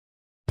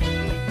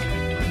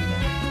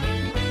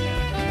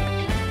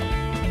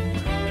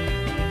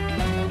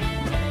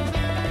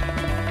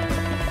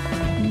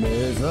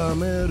覚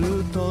め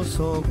ると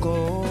そ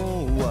こ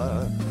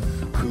は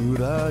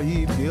暗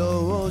い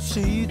病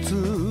室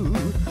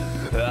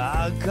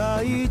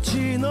赤い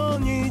血の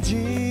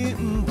滲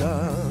ん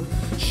だ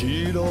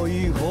白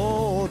い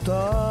包帯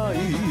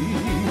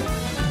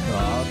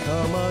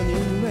頭に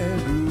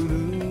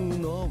巡る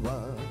の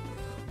は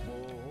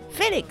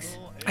Felix,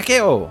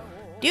 Akeo,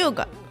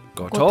 Ryuga,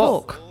 Go Go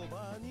Talk.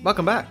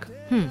 Welcome back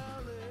Hmm.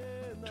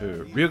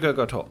 to Ryuga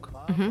Go Talk,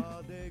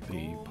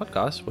 the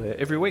podcast where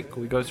every week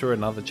we go through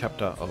another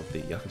chapter of the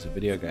Yakuza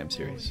video game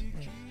series.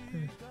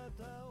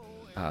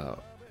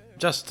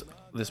 Just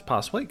this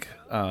past week,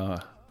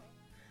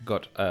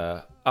 got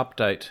an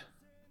update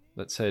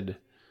that said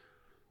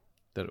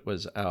that it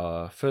was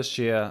our first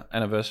year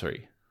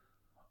anniversary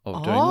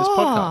of doing this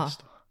podcast.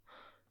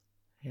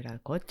 えらい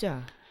こっち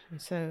ゃ。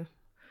So,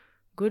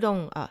 good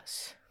on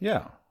us.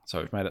 Yeah, so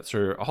we've made it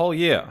through a whole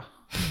year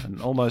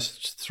and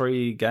almost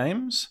 3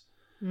 games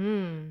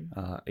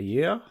a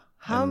year.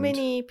 How And,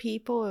 many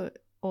people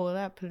all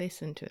up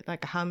listen to it?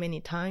 Like how many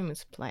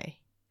times play?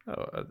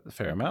 a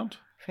fair amount.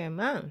 Fair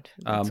amount.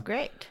 That's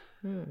great.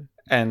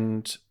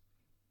 And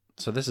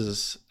so this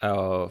is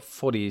our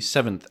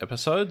 47th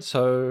episode,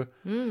 so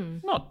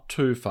not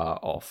too far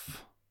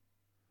off.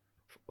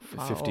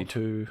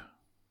 52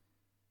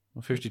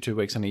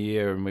 weeks in a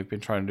year, and we've been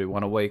trying to do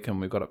one a week, and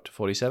we've got up to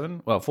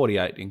 47. Well,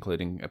 48,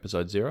 including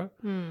episode 0.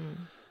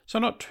 So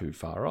not too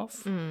far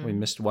off. We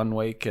missed 1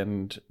 week,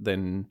 and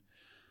then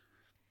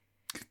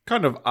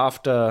kind of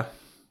after...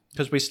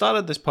 Because we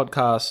started this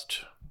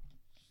podcast...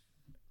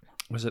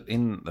 Was it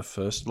in the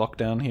first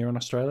lockdown here in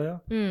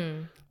Australia?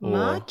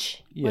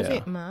 March? Was yeah.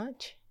 it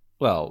March?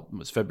 Well, it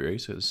was February,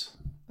 so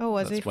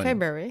Was that's it when-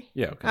 February?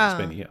 yeah, okay, it's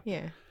been a year.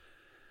 Yeah.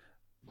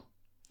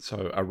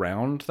 So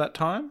around that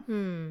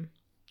time,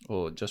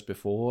 or just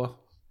before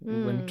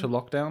we went to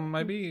lockdown,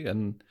 maybe,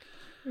 and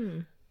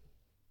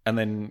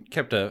then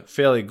kept a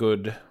fairly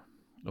good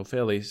or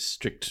fairly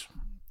strict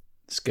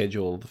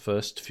schedule the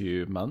first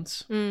few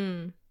months.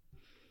 Of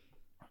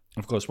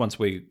course, once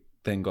we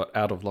then got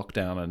out of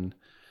lockdown and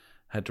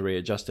had to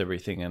readjust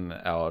everything, and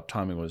our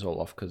timing was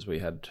all off because we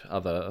had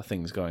other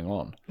things going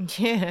on.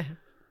 Yeah.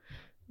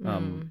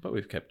 But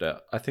we've kept it.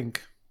 I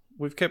think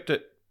we've kept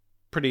it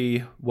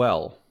pretty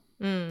well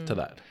to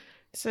that.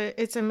 So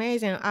it's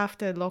amazing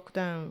after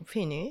lockdown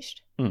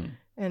finished. And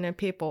then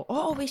people,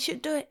 we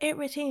should do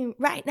everything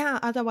right now.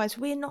 Otherwise,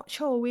 we're not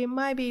sure. We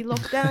might be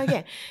locked down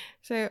again.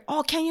 So,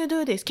 can you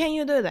do this? Can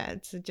you do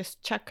that? So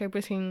just chuck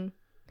everything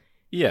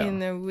Yeah.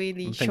 in a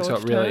really And short things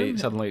got really term.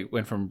 suddenly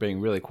went from being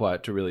really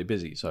quiet to really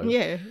busy. So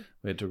Yeah.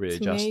 we had to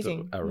readjust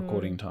amazing. our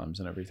recording times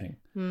and everything.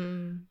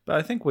 But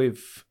I think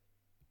we've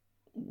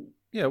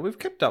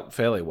kept up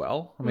fairly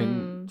well. I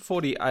mean,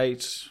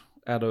 48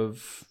 out of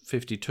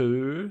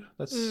 52,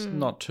 that's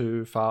not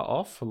too far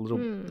off. A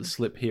little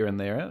slip here and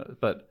there,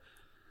 but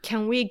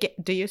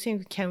Do you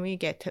think can we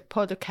get a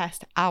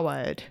podcast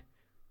award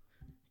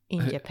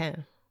in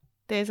Japan?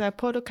 There's a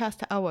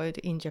podcast award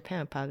in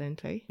Japan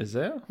apparently. is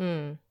there?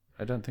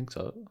 I don't think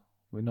so.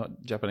 We're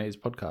not Japanese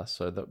podcasts,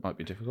 so that might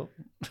be difficult.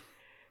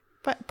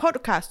 But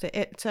podcast,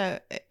 it's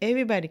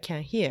everybody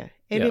can hear.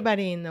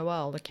 Everybody in the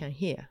world can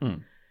hear.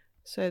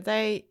 So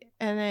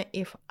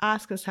if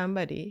ask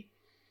somebody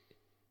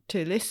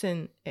to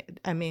listen,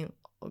 I mean,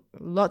 a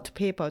lot of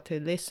people to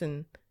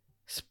listen,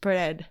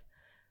 spread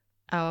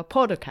our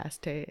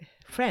podcast to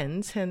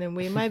friends, and then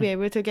we might be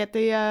able to get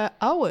the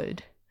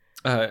award.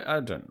 I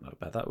don't know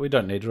about that. We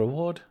don't need a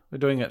reward. We're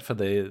doing it for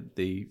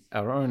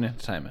our own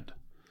entertainment.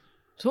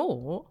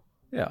 So,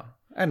 Yeah,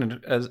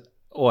 and as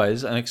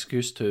always, an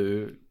excuse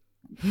to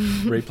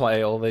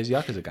replay all these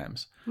Yakuza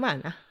games. まあ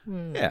な。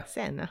Yeah.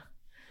 そうやな。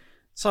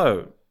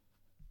 So,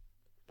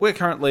 we're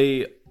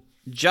currently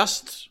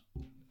just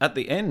at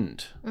the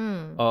end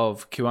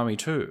of Kiwami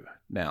 2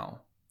 now.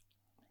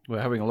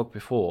 We're having a look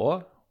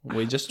before.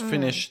 We just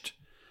finished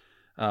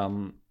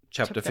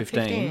chapter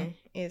 15.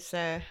 Is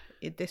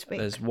this week.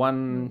 There's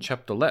one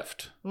chapter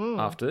left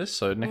after this,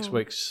 so next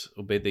week's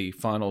will be the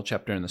final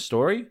chapter in the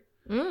story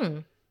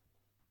for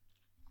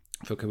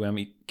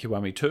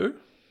Kiwami 2.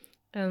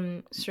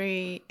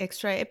 3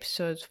 extra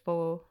episodes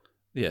for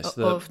Yes,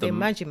 of the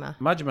Majima.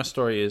 Majima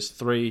story is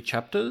 3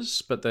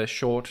 chapters, but they're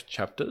short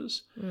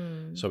chapters,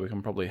 so we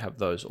can probably have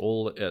those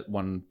all at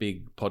one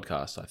big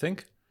podcast, I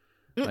think.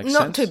 Makes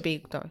Not sense. too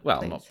big though. Well,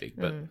 please. not big,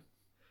 but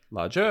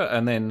larger.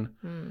 And then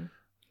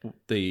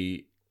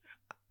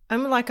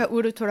I'm like a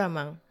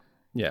Ultraman.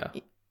 yeah.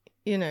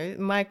 You know,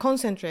 my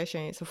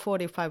concentration is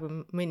 45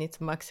 minutes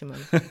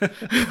maximum. Better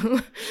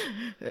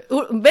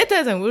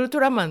than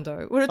Ultraman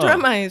though.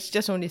 Ultraman is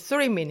just only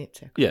 3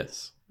 minutes.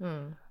 Yes.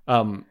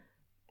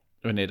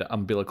 We need an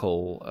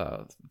umbilical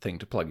thing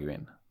to plug you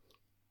in.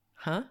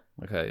 Huh?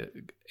 Okay,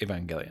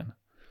 Evangelion.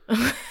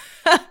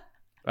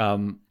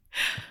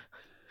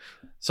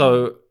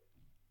 So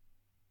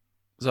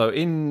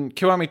in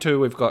Kiwami 2,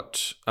 we've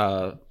got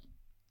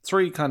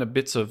 3 kind of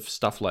bits of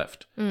stuff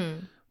left.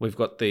 We've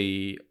got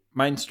the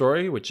main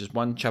story, which is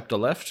 1 chapter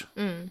left,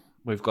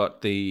 we've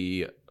got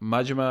the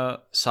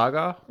Majima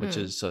Saga, which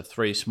is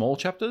 3 small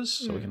chapters,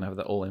 so we can have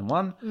that all in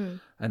one.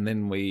 And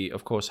then we,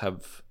 of course,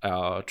 have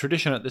our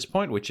tradition at this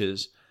point, which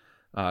is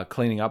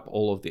cleaning up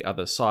all of the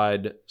other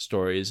side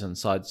stories and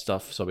side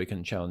stuff so we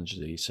can challenge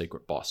the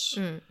secret boss.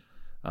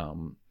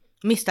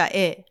 Mr.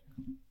 A.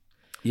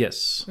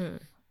 Yes,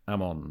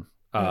 Amon.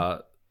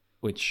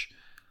 Which,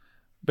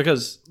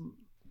 because,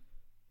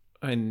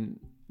 I mean,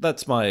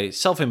 that's my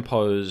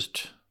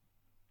self-imposed,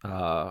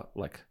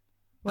 like,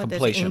 What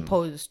completion. does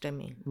imposed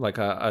mean? Like,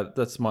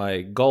 that's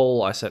my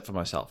goal I set for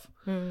myself.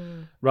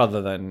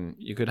 Rather than,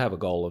 you could have a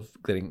goal of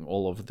getting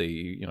all of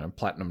the,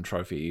 platinum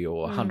trophy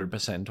or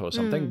 100% or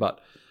something, but,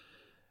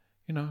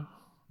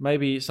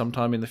 maybe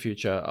sometime in the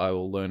future I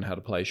will learn how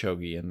to play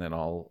shogi and then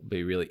I'll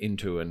be really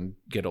into and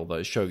get all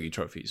those shogi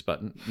trophies,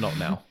 but not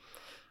now.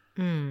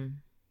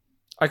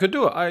 I could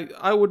do it.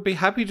 I would be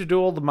happy to do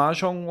all the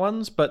mahjong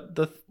ones, but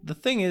the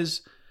thing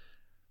is,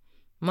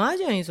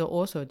 Mahjong is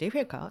also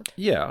difficult.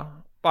 yeah,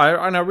 I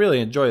really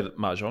enjoy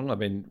mahjong. I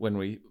mean, when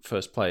we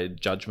first played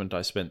Judgment,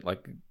 I spent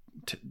like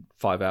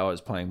 5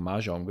 hours playing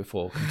mahjong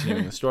before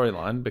continuing the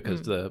storyline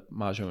because the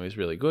mahjong is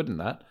really good in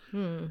that.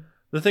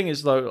 The thing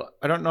is, though,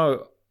 I don't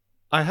know.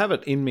 I have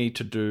it in me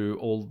to do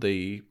all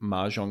the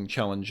mahjong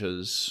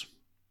challenges.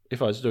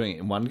 If I was doing it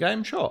in one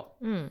game, sure.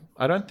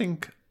 I don't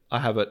think I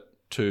have it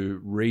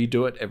to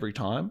redo it every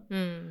time.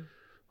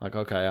 Like,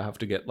 okay, I have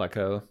to get like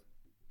a,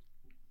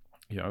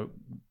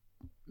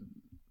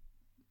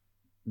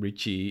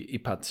 Richie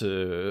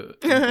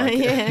Ipatsu,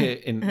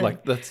 in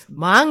like that's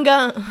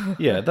Manga.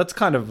 yeah, that's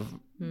kind of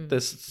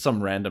there's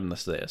some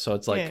randomness there. So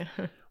it's like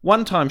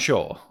one time,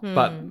 sure,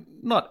 but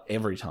not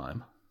every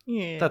time.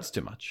 Yeah. That's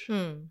too much.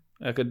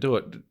 I could do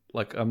it.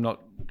 Like, I'm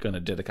not going to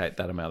dedicate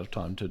that amount of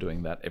time to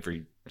doing that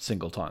every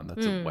single time.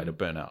 That's a way to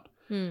burn out.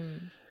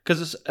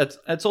 Because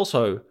it's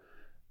also,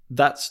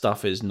 that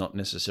stuff is not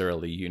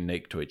necessarily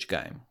unique to each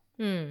game.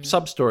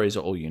 Sub stories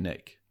are all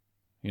unique.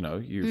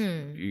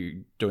 You're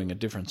doing a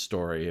different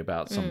story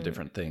about some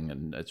different thing,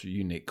 and it's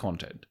unique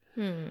content.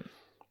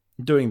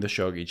 Doing the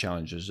shogi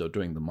challenges or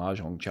doing the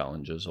mahjong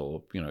challenges,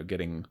 or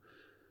getting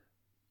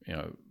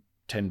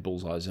 10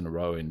 bullseyes in a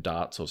row in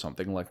darts or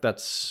something, like,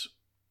 that's,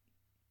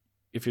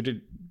 if you're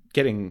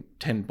getting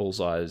 10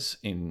 bullseyes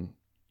in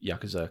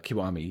Yakuza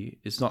Kiwami,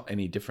 it's not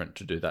any different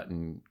to do that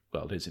in,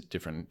 well, it is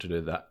different to do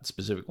that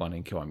specific one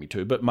in Kiwami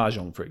 2, but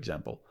mahjong, for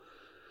example,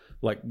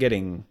 like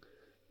getting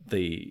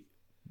the,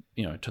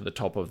 to the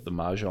top of the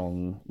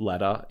mahjong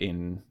ladder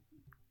in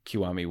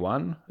Kiwami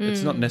 1,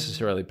 it's not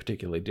necessarily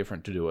particularly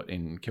different to do it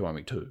in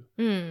Kiwami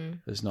 2.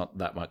 There's not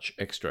that much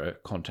extra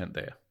content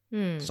there.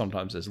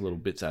 Sometimes there's little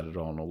bits added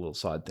on or little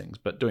side things,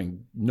 but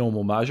doing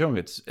normal mahjong,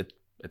 it's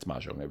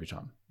mahjong every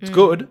time. It's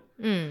good,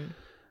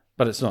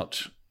 but it's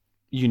not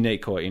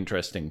unique or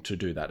interesting to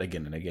do that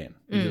again and again.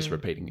 You're just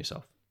repeating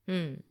yourself.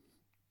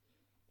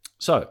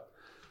 So,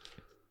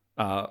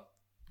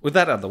 with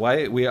that out of the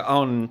way, we are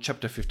on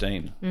chapter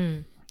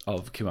 15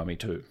 of Kiwami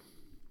 2,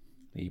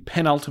 the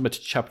penultimate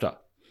chapter.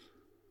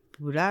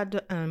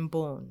 Blood and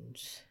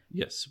bones.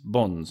 Yes,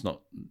 bonds,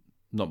 not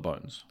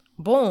bones.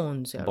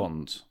 Bones.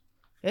 Bonds.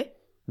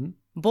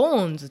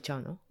 Bones ちゃ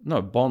うの?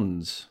 No,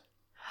 bonds.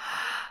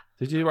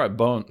 Did you write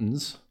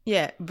bones?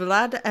 Yeah,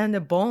 blood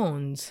and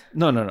bones.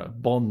 No,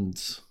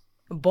 bonds.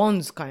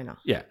 Bonds kind of.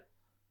 Yeah.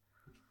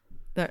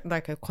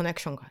 Like a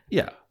connection kind.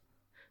 Yeah.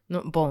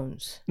 Not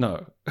bones.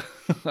 No,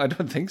 I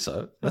don't think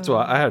so. That's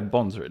why I had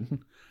bonds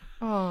written.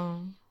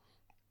 Oh.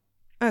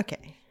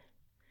 Okay.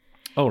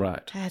 All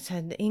right.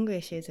 The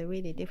English is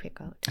really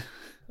difficult.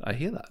 I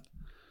hear that.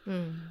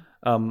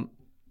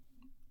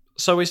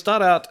 So we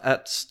start out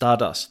at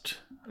Stardust,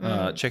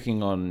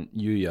 checking on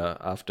Yuya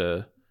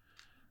after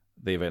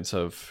the events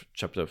of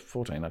chapter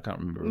 14. I can't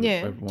remember.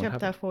 Yeah,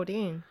 chapter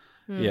 14.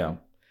 Yeah.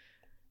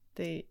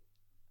 The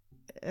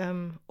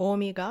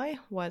Omi guy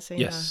was in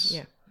yes.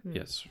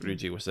 Yes,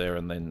 Ryuji was there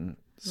and then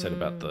said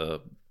about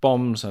the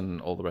bombs and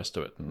all the rest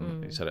of it,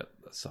 and he said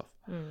that stuff.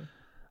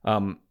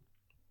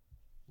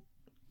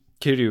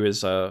 Kiryu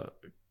is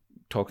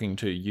talking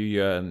to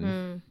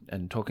Yuya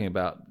and talking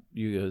about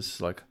Yuya's,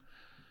 like,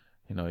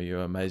 you're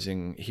an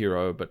amazing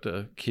hero, but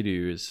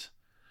Kiryu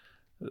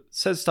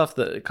says stuff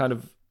that kind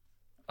of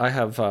I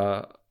have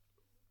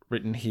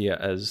written here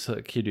as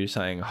Kiryu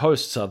saying,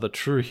 hosts are the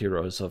true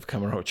heroes of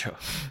Kamurocho.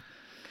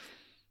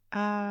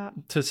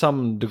 To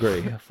some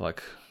degree,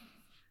 like,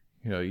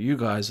 you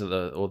guys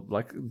are or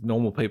like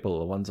normal people are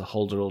the ones that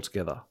hold it all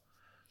together.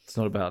 It's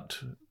not about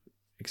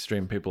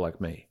extreme people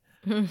like me.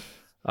 And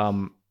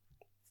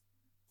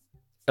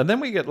then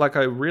we get like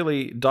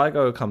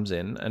Daigo comes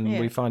in and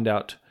we find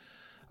out,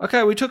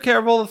 okay, we took care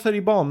of all the 30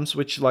 bombs,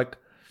 which, like,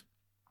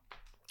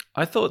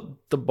 I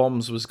thought the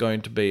bombs was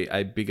going to be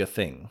a bigger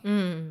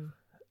thing.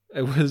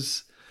 It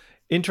was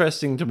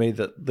interesting to me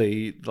that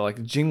the,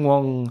 like,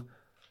 Jingwon,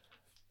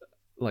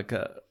 like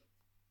a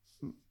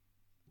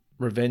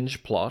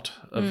revenge plot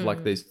of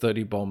like these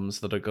 30 bombs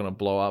that are going to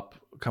blow up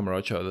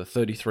Kamurocho, the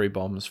 33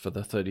 bombs for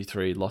the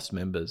 33 lost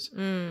members.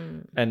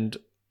 And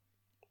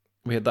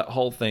we had that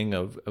whole thing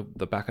of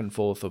the back and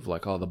forth of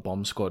like, oh, the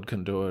bomb squad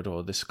can do it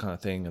or this kind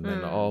of thing. And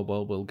then, oh,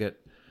 well, we'll get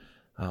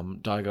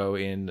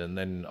Daigo in. And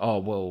then, oh,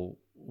 well,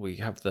 we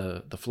have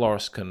the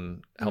florist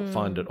can help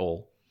find it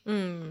all.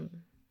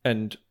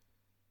 And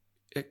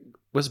it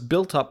was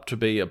built up to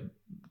be a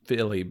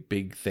fairly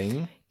big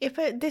thing. If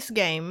this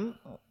game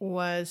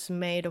was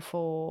made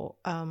for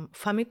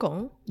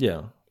Famicom,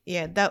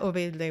 yeah, that would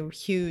be the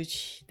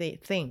huge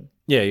thing.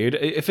 Yeah,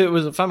 if it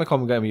was a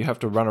Famicom game, you have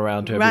to run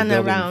around to every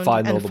building and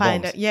find all the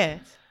bombs. Yes.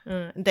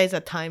 There's a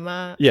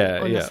timer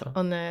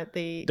on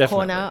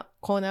the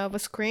corner of the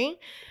screen.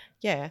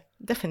 Yeah,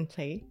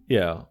 definitely.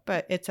 Yeah.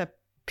 But it's a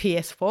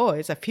PS4,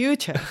 it's a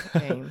future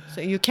game,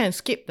 so you can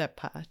skip that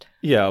part.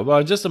 Yeah, well,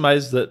 I'm just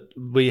amazed that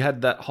we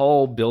had that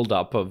whole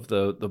build-up of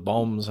the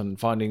bombs and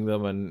finding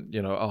them and,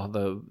 you know, oh,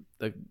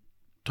 the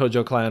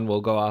Tojo clan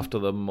will go after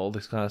them, all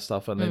this kind of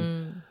stuff.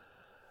 And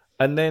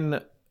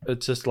then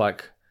it's just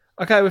like,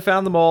 okay, we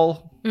found them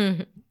all.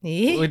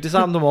 We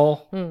disarmed them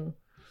all.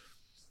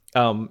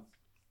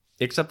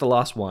 Except the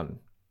last one.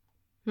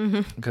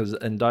 Because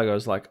and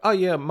Daigo's like, oh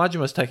yeah,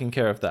 Majima's taking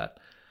care of that.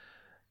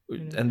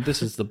 And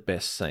this is the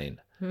best scene.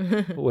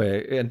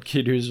 And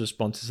Kiryu's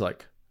response is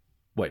like,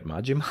 wait,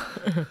 Majima?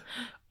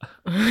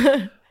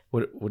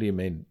 What do you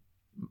mean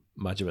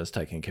Majima's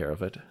taking care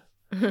of it?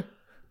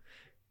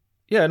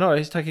 Yeah, no,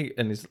 he's taking,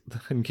 and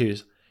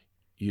Kiryu's,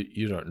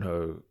 you don't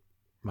know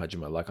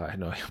Majima like I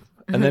know him.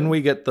 And then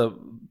we get the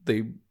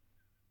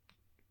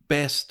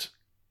best,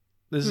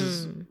 this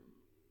is,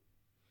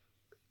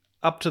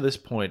 up to this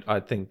point, I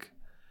think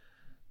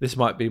this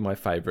might be my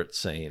favorite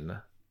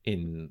scene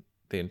in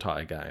the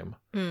entire game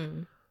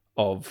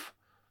of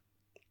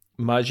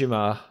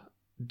Majima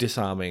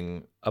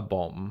disarming a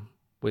bomb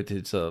with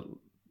his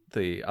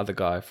the other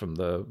guy from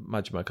the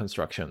Majima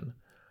construction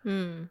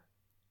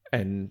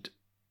and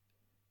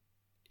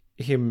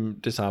him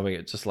disarming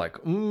it just like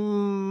cut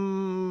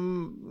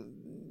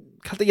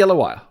the yellow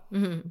wire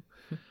and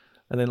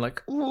then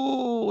like,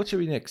 ooh, what should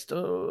be next?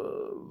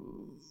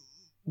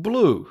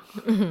 Blue.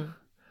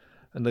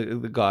 And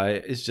the guy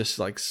is just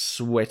like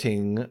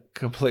sweating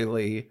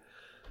completely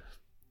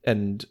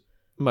and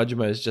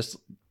Majima is just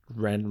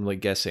randomly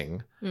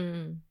guessing.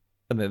 And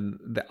then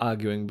they're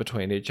arguing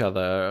between each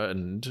other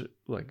and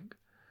like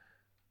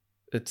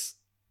this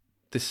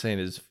scene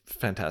is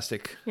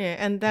fantastic. Yeah,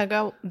 and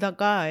the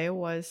guy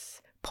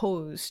was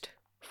paused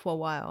for a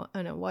while.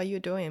 And what are you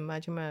doing?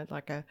 Majima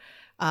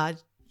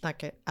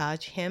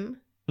urged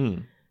him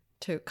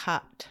to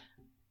cut.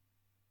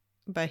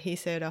 But he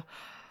said,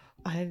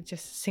 I'm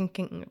just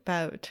thinking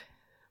about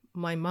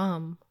my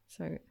mom.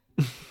 So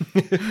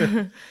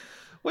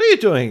what are you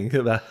doing?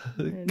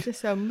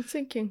 I'm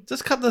thinking.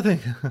 Just cut the thing.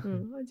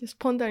 I'm just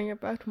pondering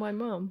about my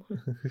mom.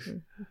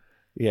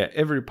 Yeah,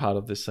 every part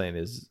of this scene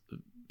is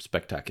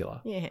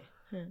spectacular. Yeah.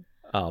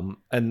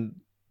 And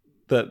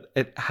that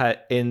it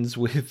ends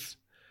with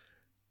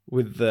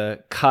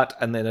the cut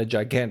and then a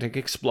gigantic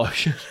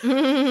explosion.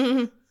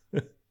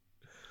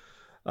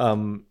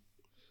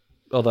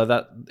 Although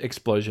that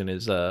explosion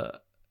is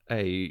a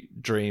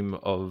dream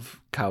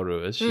of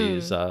Kaoru as she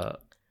is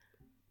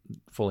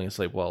falling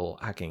asleep while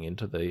hacking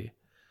into the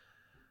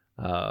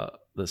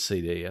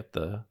CD at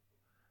the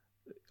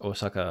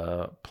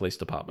Osaka Police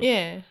Department.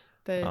 Yeah,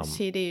 the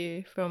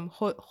CD from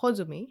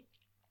Hozumi.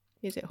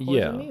 Is it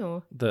Hozumi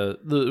or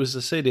it was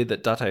a CD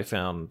that Date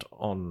found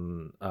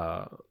on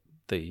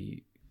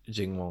the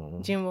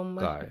Jingwon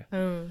guy.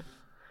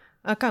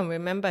 I can't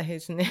remember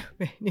his name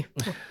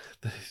anymore.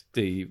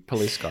 the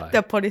police guy.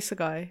 The police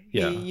guy.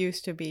 Yeah. He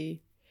used to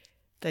be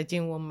the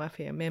Jingwon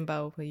Mafia member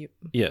of you.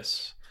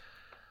 Yes.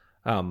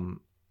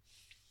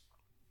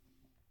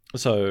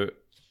 So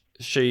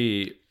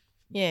she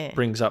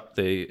brings up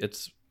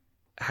it's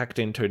hacked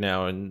into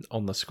now and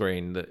on the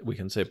screen that we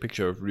can see a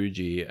picture of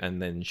Ryuji and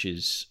then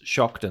she's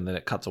shocked and then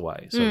it cuts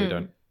away. So we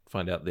don't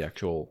find out the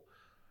actual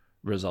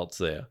results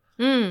there.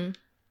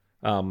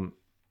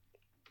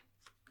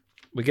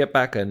 We get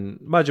back and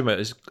Majima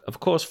is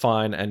of course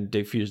fine and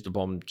defused the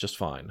bomb just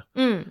fine.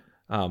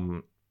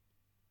 And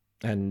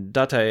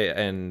Date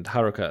and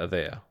Haruka are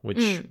there,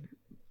 which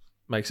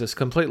makes us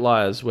complete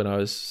liars when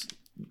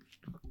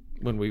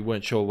we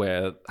weren't sure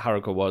where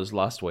Haruka was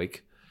last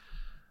week.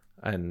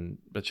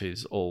 But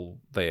she's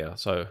all there.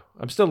 So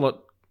I'm still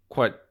not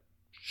quite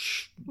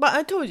But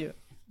I told you.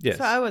 Yes.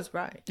 So I was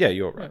right. Yeah,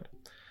 you're right.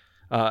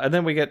 And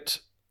then we get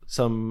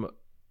some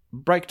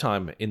break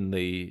time in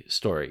the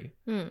story.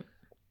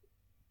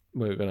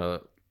 We're going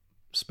to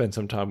spend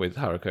some time with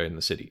Haruka in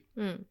the city.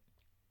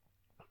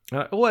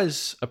 I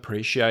always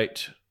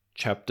appreciate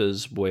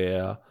chapters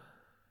where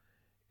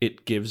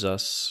it gives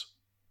us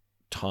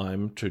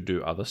time to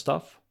do other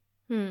stuff.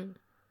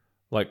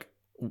 Like,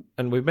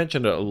 and we've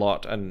mentioned it a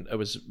lot, and it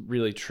was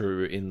really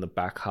true in the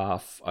back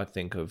half, I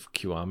think, of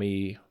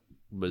Kiwami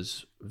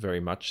was very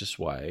much this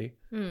way.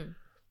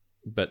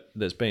 But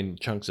there's been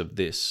chunks of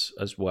this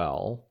as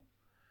well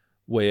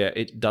where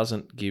it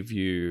doesn't give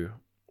you...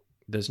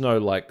 There's no,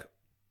 like,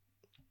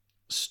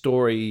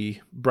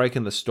 break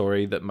in the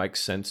story that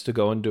makes sense to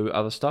go and do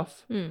other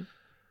stuff.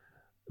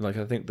 Like,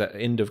 I think the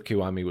end of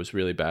Kiwami was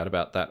really bad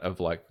about that, of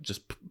like,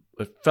 just,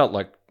 it felt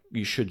like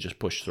you should just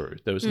push through.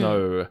 There was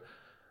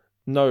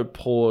no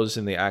pause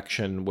in the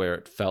action where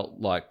it felt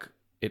like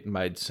it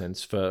made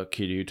sense for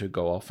Kiryu to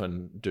go off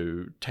and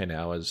do 10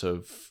 hours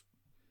of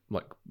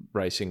like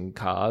racing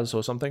cars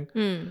or something.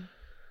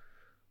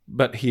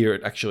 But here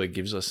it actually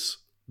gives us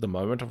the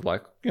moment of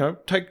like, you know,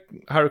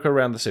 take Haruka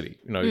around the city.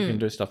 You know, you can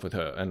do stuff with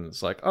her. And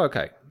it's like, oh,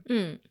 okay.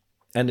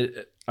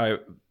 And I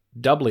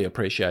doubly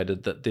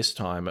appreciated that this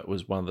time it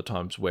was one of the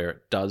times where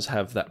it does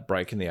have that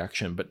break in the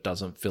action but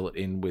doesn't fill it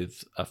in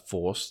with a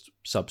forced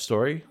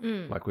sub-story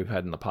like we've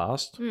had in the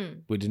past.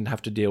 We didn't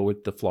have to deal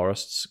with the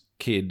florist's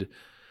kid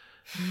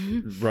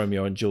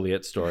Romeo and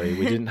Juliet story.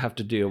 We didn't have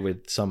to deal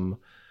with some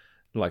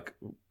like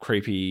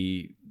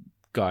creepy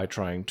guy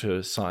trying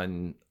to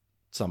sign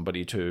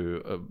somebody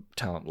to a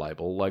talent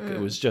label. Like it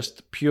was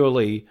just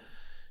purely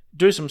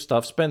do some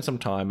stuff, spend some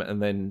time,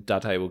 and then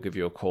Date will give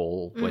you a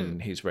call when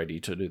he's ready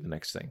to do the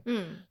next thing.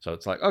 So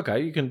it's like, okay,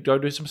 you can go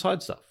do some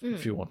side stuff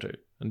if you want to.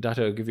 And Date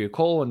will give you a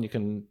call and you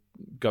can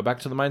go back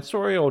to the main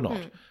story or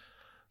not.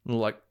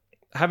 Like,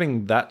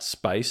 having that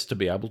space to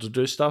be able to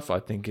do stuff, I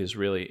think, is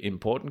really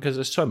important because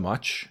there's so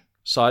much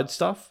side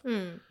stuff.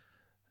 And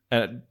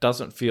it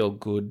doesn't feel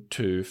good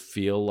to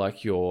feel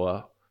like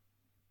you're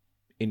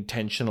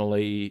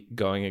intentionally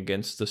going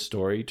against the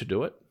story to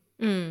do it.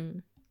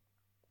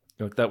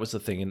 Like, that was the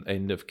thing in the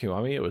end of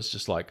Kiwami. It was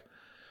just like,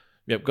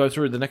 yep, go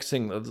through the next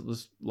thing.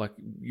 Like,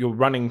 you're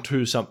running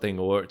to something,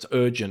 or it's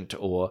urgent,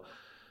 or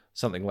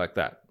something like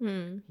that.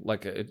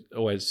 Like, it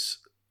always,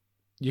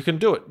 you can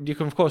do it. You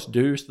can, of course,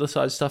 do the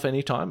side stuff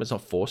anytime. It's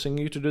not forcing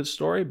you to do the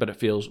story, but it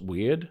feels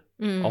weird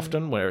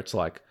often where it's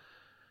like,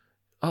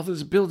 oh,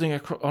 there's a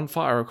building on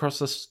fire across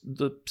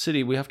the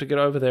city. We have to get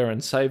over there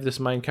and save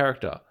this main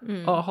character.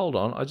 Oh, hold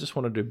on. I just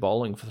want to do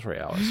bowling for 3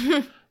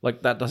 hours.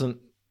 Like, that doesn't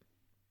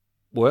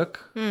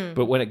work.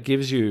 But when it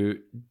gives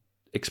you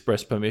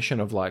express permission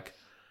of like,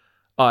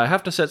 oh, I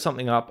have to set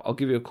something up, I'll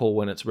give you a call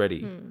when it's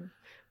ready.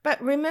 But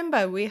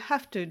remember, we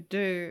have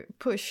to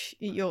push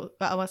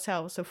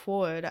ourselves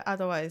forward.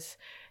 Otherwise,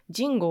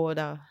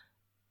 Jingo,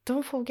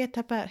 don't forget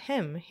about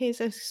him.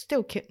 He's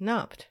still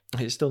kidnapped.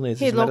 He still needs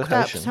his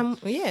meditation.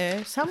 Locked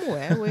up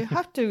somewhere. We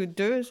have to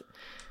do.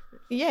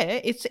 Yeah,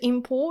 it's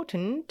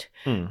important.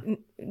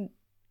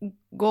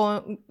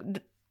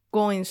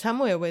 Going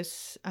somewhere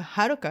with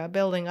Haruka,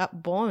 building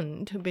up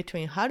bond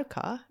between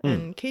Haruka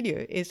and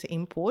Kiryu is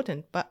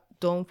important, but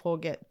don't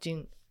forget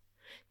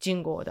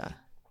Jingo.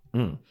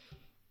 I'm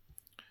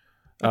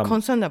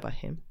concerned about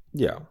him.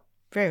 Yeah.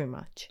 Very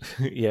much.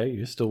 Yeah,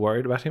 you're still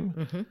worried about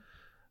him?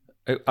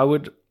 I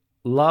would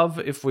love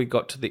if we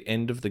got to the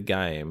end of the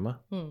game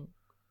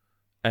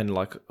and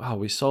like, oh,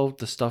 we solved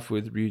the stuff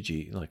with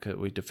Ryuji. Like,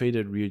 we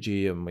defeated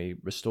Ryuji and we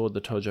restored the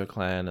Tojo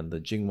clan and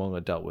the Jingwon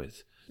are dealt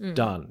with.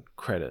 Done.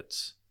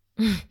 Credits.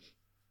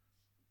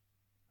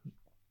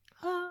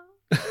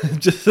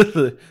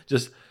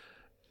 Just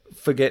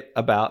forget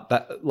about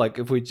that. Like,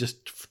 if we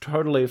just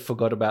totally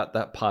forgot about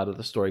that part of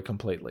the story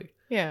completely.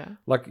 Yeah.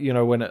 Like, you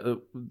know,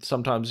 when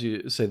sometimes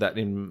you see that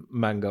in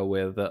manga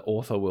where the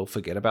author will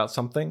forget about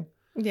something.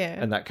 Yeah.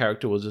 And that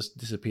character will just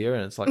disappear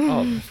and it's like,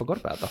 oh, I forgot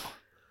about that.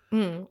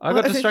 I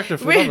got distracted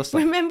from other stuff.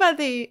 Remember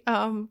the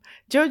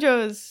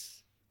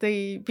JoJo's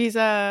the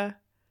Visa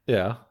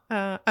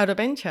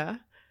adventure?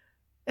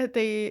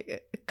 The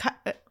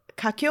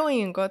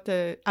Kakyoin got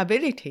the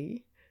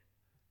ability.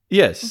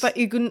 Yes. But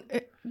you couldn't,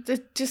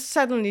 just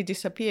suddenly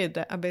disappeared,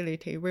 the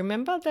ability.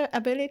 Remember the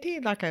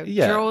ability? Like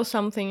draw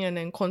something and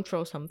then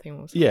control something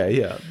or something.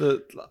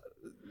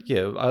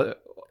 Yeah. I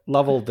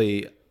love all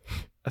the...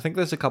 I think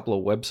there's a couple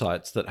of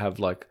websites that have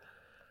like...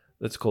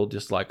 It's called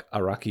just like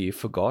Araki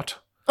Forgot.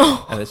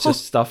 And it's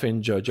just stuff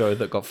in JoJo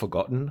that got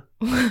forgotten.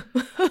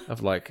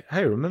 Of like,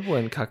 hey, remember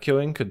when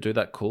Kakyoin could do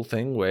that cool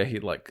thing where he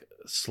like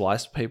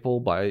sliced people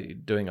by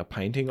doing a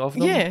painting of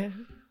them? Yeah.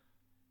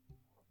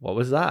 What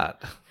was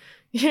that?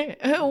 Yeah,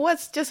 it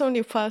was just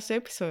only first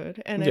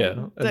episode, and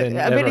then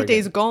the ability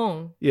is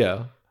gone.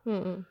 Yeah.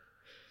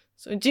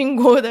 So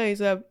Jingoda is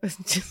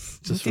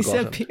just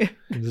disappeared.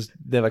 Just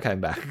never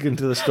came back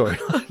into the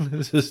storyline.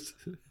 It's just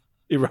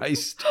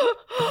erased.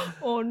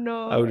 Oh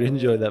no! I would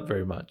enjoy that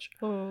very much.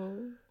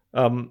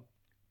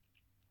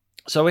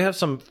 So we have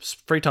some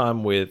free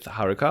time with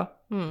Haruka,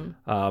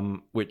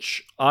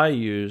 which I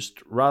used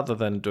rather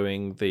than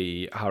doing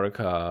the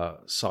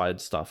Haruka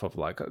side stuff of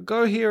like,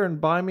 go here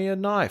and buy me a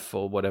knife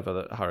or whatever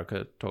that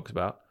Haruka talks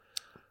about.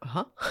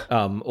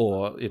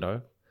 Or, you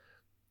know,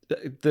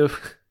 the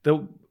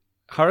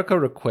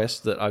Haruka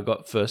request that I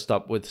got first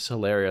up with is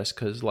hilarious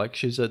because like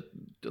she's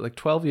like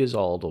 12 years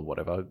old or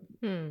whatever.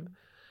 And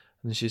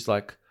she's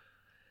like,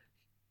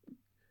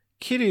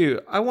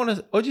 Kiryu,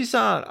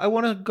 Oji-san, I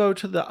want to go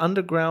to the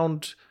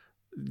underground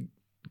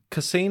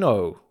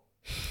casino.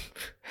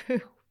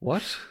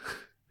 What?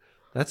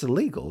 That's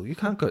illegal. You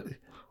can't go.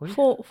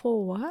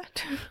 For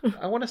what?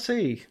 I want to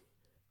see.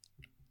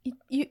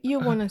 You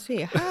want to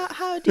see?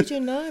 How did you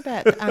know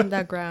about the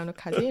underground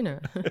casino?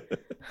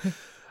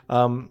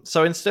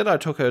 So instead I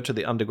took her to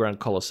the underground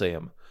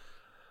Colosseum.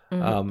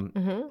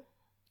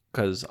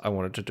 because I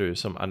wanted to do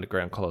some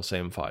underground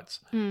Colosseum fights.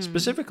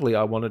 Specifically,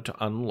 I wanted to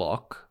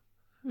unlock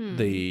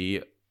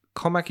the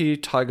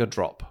Komaki Tiger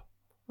Drop.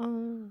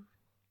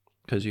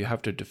 Because you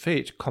have to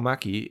defeat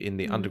Komaki in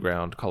the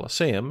underground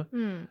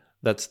Colosseum.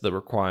 That's the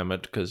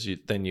requirement, because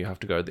then you have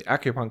to go to the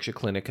acupuncture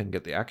clinic and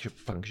get the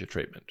acupuncture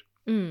treatment.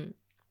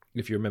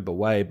 If you remember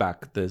way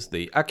back, there's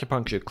the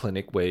acupuncture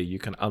clinic where you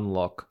can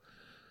unlock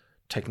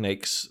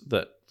techniques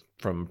that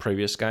from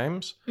previous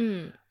games.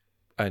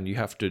 And you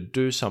have to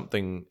do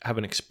something, have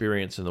an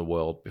experience in the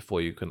world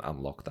before you can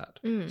unlock that.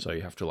 So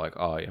you have to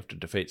you have to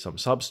defeat some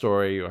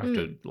sub-story, or have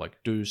to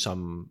do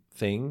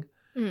something.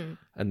 And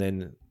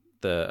then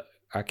the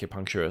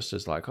acupuncturist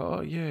is like,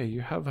 oh yeah,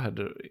 you have had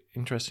an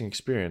interesting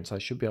experience. I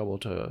should be able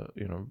to,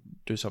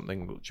 do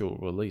something which will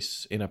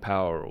release inner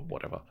power or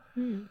whatever.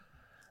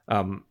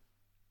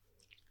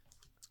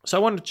 So I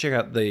wanted to check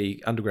out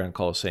the Underground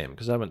Colosseum,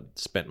 because I haven't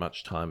spent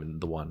much time in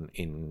the one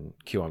in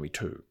Kiwami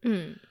 2.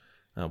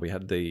 We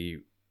had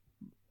the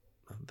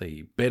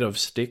bed of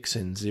sticks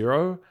in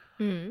 0,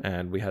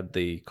 and we had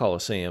the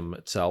Colosseum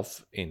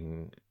itself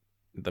in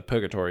the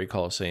Purgatory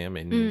Colosseum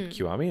in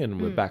Kiwami,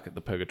 and we're back at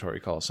the Purgatory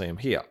Colosseum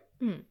here.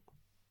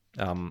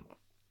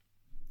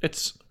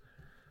 It's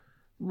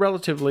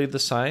relatively the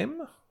same.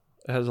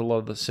 It has a lot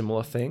of the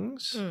similar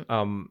things.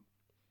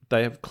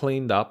 They have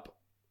cleaned up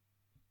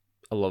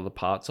a lot of the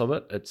parts of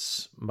it.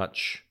 It's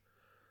much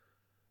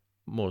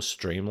more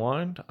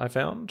streamlined, I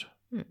found.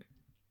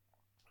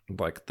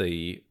 Like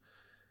the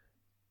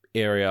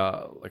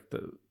area,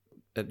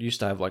 it used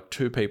to have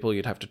 2 people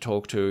you'd have to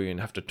talk to. You'd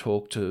have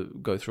to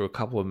go through a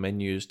couple of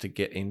menus to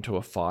get into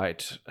a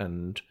fight,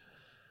 and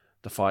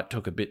the fight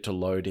took a bit to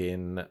load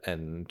in,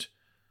 and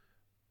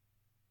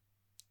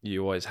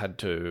you always had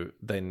to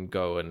then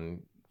go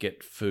and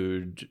get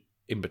food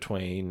in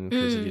between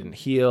because you didn't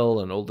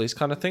heal and all these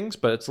kind of things.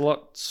 But it's a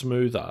lot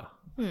smoother,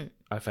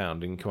 I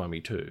found, in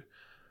Kiwami 2,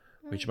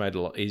 which made it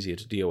a lot easier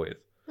to deal with.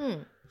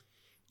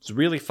 It's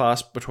really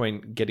fast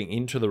between getting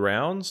into the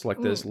rounds.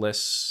 There's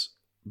less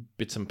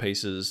bits and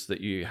pieces that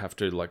you have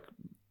to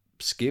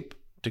skip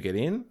to get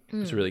in.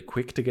 It's really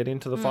quick to get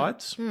into the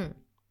fights.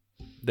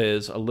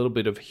 There's a little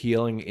bit of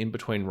healing in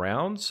between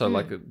rounds. So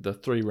the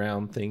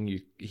 3-round thing, you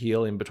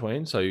heal in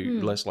between, so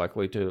you're less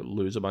likely to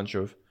lose a bunch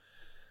of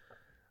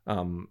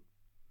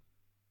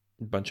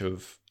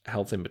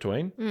health in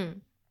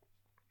between.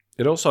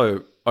 It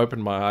also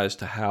opened my eyes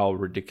to how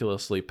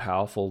ridiculously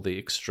powerful the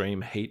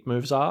extreme heat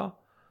moves are.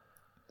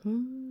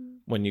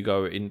 When you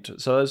go into...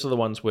 So those are the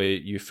ones where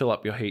you fill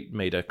up your heat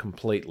meter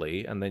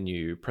completely, and then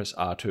you press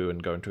R2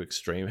 and go into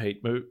extreme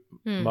heat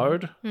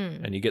mode.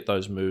 And you get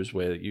those moves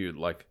where you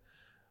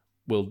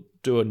will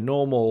do a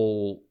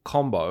normal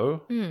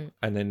combo,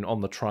 and then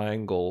on the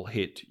triangle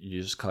hit, you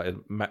just kind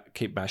of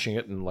keep mashing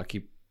it, and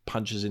he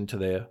punches into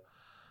their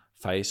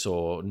face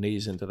or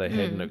knees into their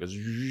head, and it goes...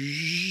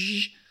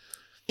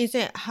 Is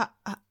it...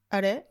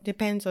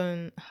 depends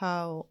on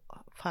how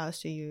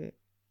fast you...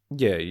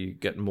 Yeah, you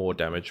get more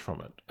damage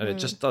from it. And it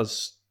just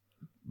does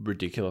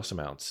ridiculous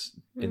amounts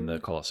in the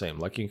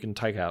Colosseum. You can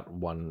take out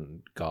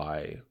one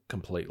guy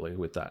completely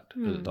with that,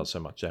 because it does so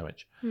much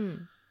damage.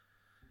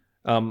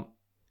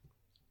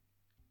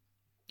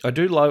 I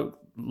do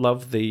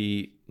love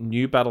the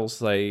new battles.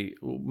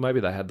 Maybe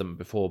they had them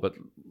before, but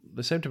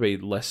there seem to be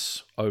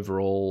less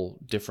overall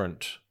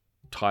different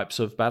types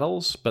of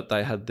battles. But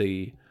they had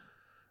the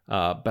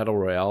Battle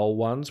Royale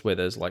ones where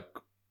there's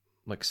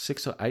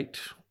 6 or 8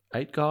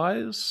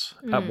 guys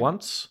at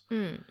once,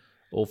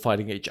 all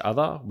fighting each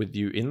other with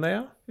you in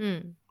there.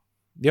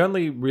 The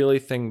only really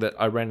thing that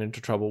I ran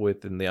into trouble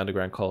with in the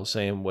Underground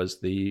Colosseum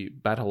was the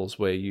battles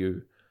where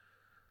you,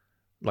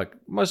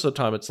 most of the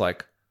time it's a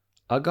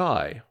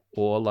guy,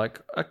 or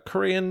a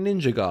Korean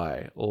ninja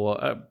guy,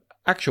 or an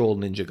actual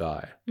ninja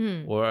guy,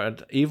 or an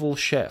evil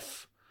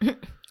chef,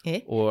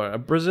 or a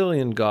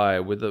Brazilian guy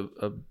with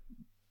a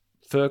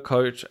fur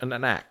coat and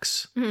an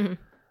axe,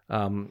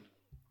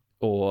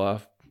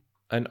 or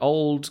an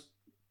old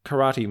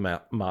karate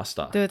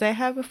master. Do they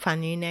have a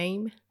funny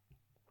name?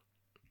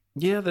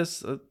 Yeah,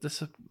 there's a...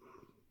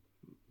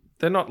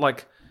 They're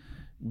not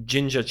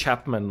Ginger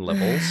Chapman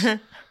levels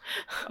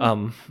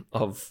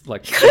of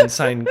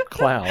insane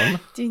clown.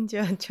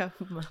 Ginger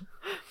Chapman.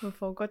 I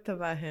forgot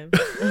about him.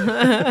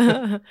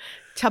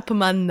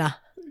 Chapman.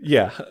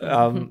 Yeah,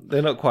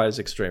 they're not quite as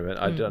extreme.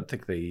 I don't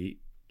think the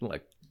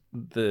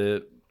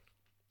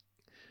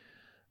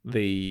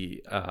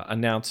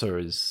announcer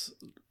is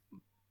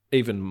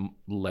even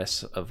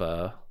less of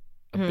a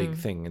big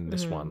thing in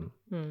this one,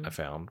 I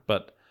found.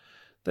 But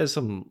there's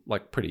some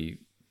pretty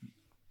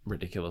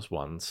ridiculous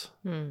ones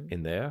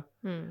in there.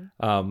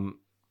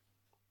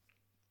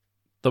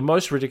 The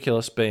most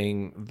ridiculous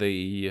being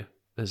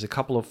there's a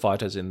couple of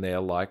fighters in there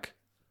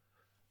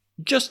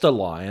just a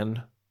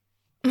lion.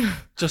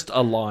 Just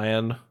a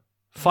lion.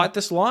 Fight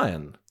this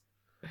lion.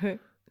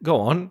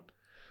 Go on.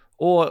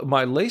 Or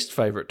my least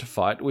favorite to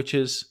fight, which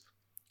is,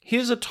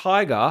 here's a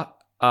tiger,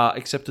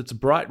 except it's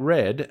bright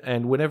red,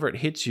 and whenever it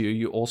hits you,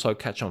 you also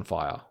catch on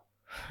fire.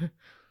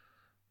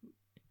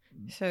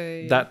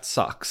 So that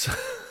sucks.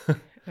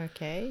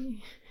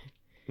 okay.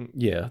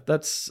 Yeah,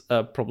 that's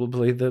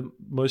probably the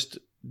most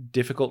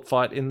difficult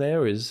fight in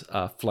there is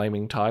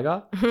Flaming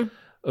Tiger.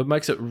 It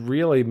makes it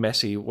really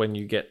messy when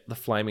you get the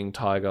Flaming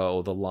Tiger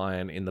or the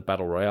Lion in the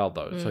Battle Royale,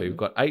 though. So you've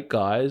got 8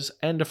 guys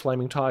and a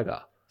Flaming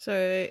Tiger.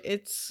 So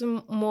it's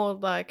more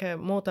like a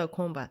Mortal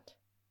Kombat.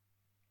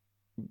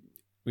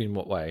 In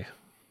what way?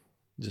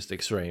 Just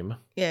extreme.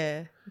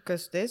 Yeah,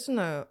 because there's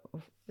no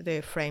the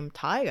Flame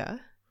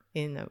Tiger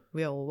in the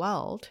real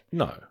world.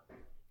 No.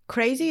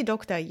 Crazy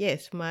Doctor,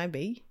 yes,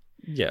 maybe.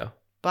 Yeah.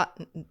 But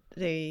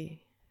the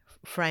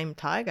Flame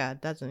Tiger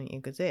doesn't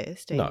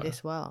exist in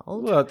this world.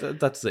 Well,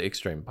 that's the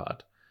extreme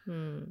part.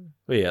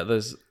 But yeah,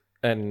 there's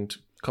and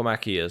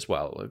Komaki as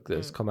well. Like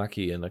there's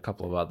Komaki and a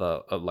couple of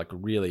other like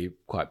really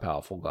quite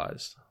powerful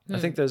guys. I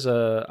think there's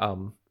a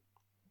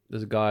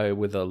guy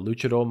with a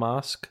luchador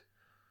mask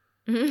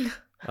in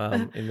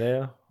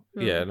there.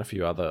 Yeah, and a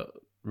few other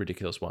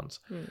ridiculous ones.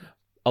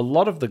 A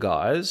lot of the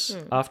guys,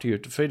 after you're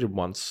defeated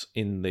once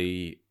in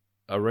the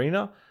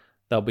arena,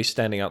 they'll be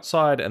standing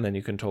outside, and then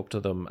you can talk to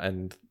them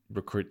and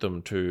recruit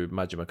them to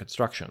Majima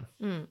Construction.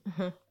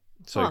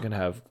 So you can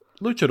have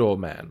Luchador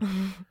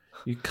Man.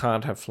 You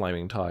can't have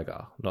Flaming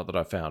Tiger. Not that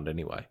I found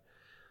anyway.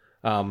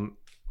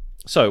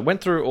 So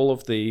went through all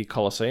of the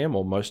Colosseum,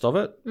 or most of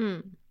it.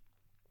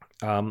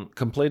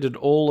 Completed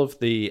all of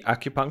the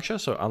acupuncture,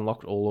 so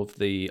unlocked all of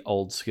the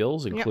old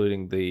skills,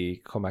 including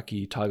the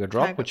Komaki Tiger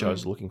Drop, which I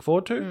was looking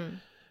forward to,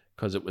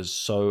 because it was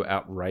so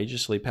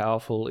outrageously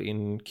powerful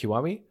in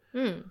Kiwami.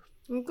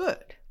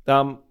 Good.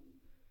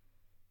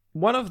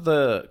 One of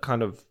the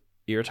kind of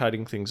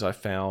irritating things I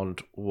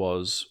found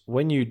was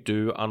when you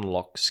do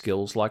unlock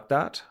skills like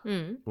that,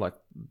 like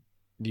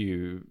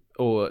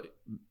or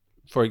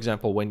for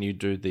example, when you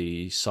do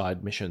the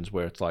side missions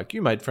where it's like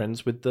you made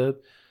friends with the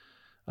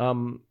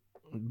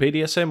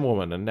BDSM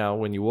woman, and now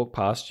when you walk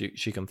past,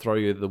 she can throw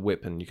you the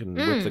whip and you can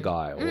whip the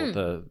guy, or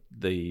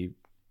the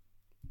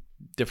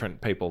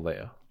different people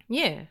there.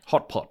 Yeah.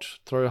 Hot pot.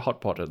 Throw a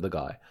hot pot at the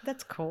guy.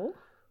 That's cool.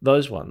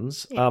 Those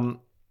ones. Yeah.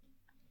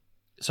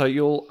 So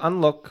you'll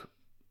unlock...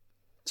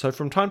 So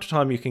from time to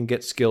time, you can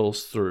get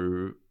skills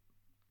through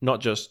not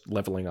just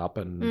leveling up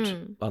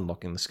and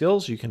unlocking the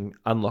skills. You can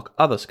unlock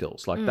other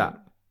skills like that.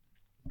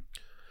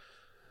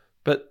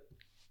 But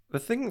the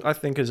thing I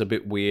think is a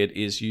bit weird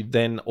is you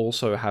then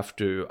also have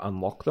to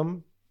unlock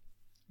them.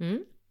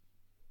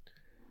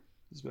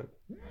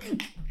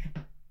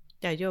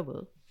 大丈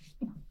夫?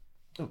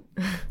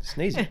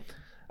 Sneezing.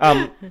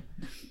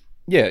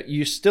 Yeah,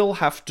 you still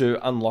have to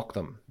unlock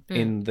them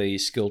in the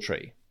skill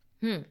tree,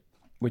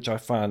 which I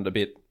find a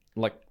bit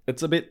like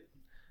it's a bit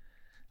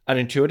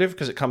unintuitive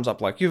because it comes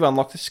up like you've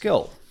unlocked the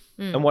skill,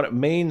 and what it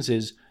means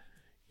is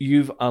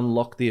you've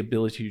unlocked the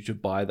ability to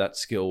buy that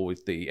skill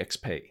with the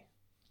XP,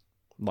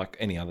 like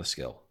any other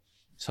skill.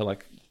 So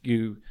like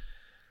you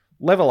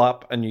level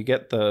up and you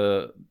get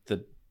the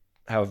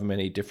however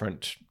many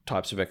different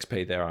types of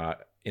XP there are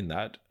in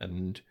that,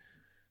 and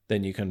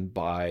then you can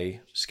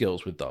buy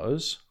skills with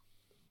those.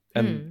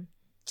 And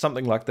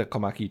something like the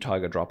Komaki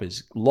Tiger Drop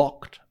is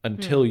locked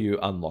until you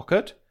unlock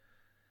it,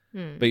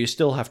 but you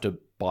still have to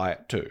buy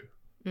it too.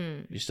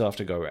 You still have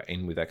to go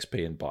in with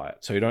XP and buy it.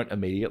 So you don't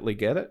immediately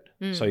get it.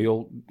 So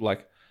you'll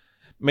like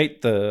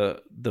meet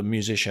the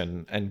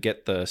musician and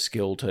get the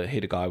skill to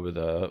hit a guy with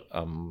a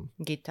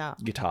guitar.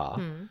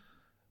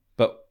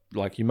 But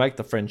like you make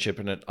the friendship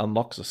and it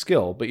unlocks a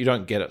skill, but you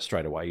don't get it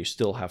straight away. You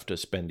still have to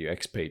spend your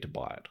XP to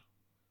buy it.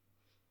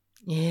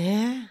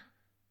 Yeah.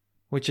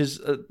 Which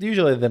is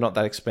usually they're not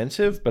that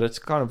expensive, but it's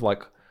kind of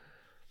like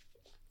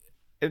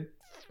it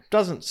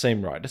doesn't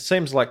seem right. It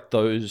seems like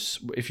those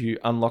if you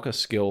unlock a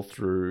skill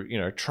through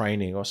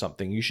training or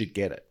something, you should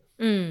get it.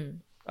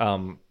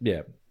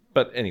 Yeah,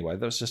 but anyway,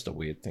 that was just a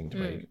weird thing to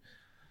me.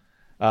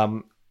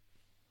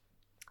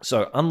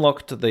 So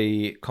unlocked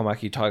the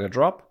Komaki Tiger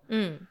Drop,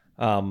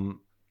 and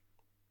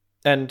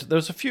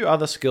there's a few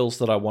other skills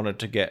that I wanted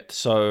to get.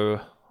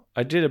 So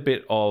I did a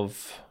bit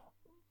of.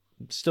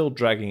 Still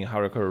dragging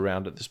Haruka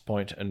around at this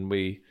point, and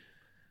we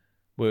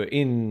were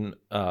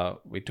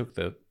we took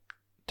the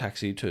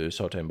taxi to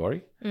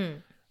Sotenbori,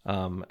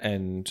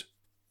 and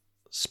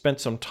spent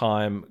some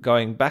time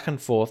going back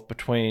and forth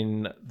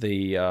between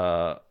the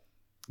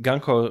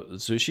Ganko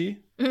Zushi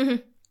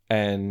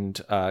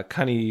and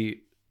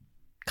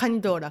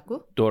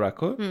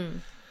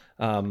Kanidoraku.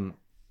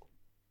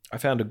 I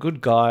found a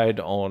good guide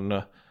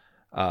on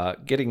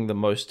getting the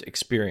most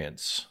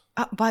experience.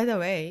 By the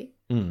way,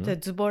 the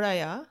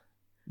Zuboraya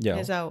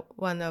is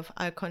one of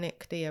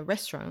iconic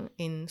restaurant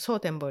in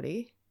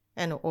Sotenbori,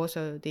 and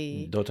also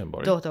the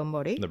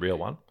Dotonbori, the real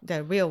one.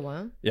 The real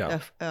one.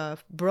 Yeah. The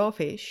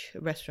Blowfish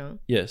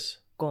restaurant. Yes.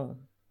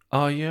 Gone.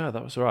 Oh yeah,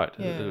 that was right.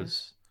 Yeah. It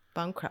was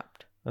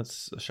bankrupt.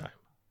 That's a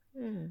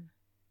shame.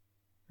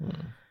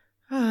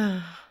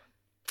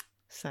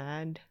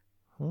 Sad.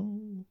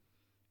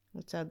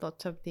 It's a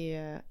lot of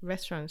the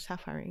restaurants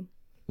suffering.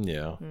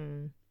 Yeah.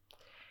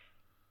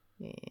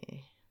 Yeah.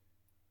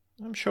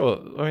 I'm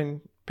sure. I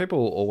mean, people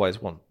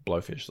always want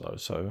Blowfish though,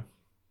 so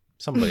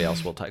Somebody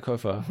else will take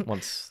over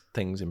once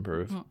things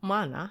improve.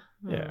 Mana.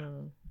 Yeah.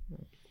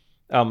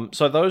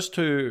 So those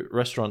two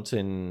restaurants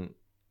in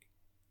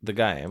the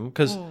game,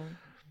 because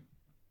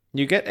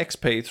you get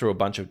XP through a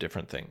bunch of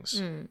different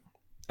things.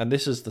 And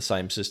this is the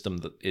same system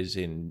that is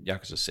in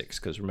Yakuza 6,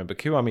 because remember,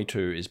 Kiwami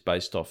 2 is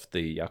based off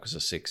the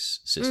Yakuza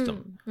 6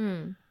 system.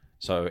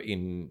 So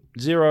in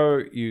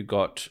 0, you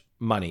got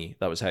money.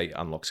 That was how you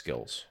unlock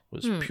skills. It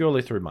was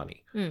purely through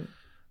money,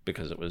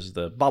 because it was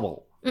the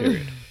bubble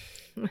period.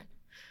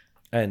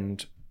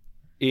 And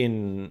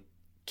in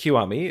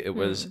Kiwami, it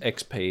was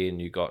XP,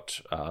 and you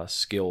got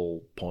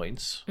skill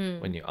points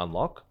when you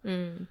unlock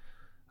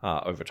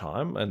over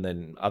time. And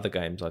then other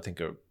games, I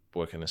think, are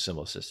working a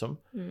similar system.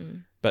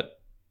 But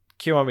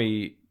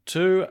Kiwami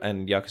 2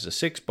 and Yakuza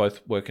 6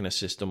 both work in a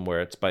system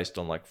where it's based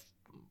on like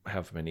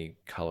however many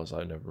colors,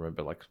 I never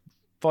remember, like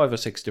 5 or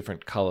 6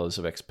 different colors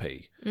of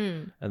XP.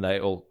 And they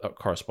all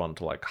correspond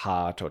to like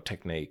heart or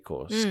technique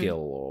or skill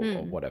or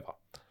whatever.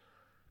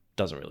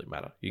 Doesn't really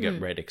matter. You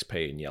get red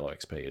XP and yellow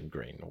XP and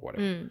green or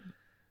whatever.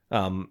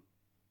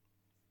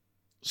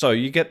 So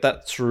you get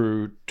that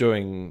through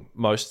doing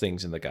most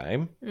things in the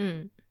game.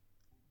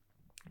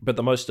 But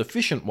the most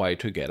efficient way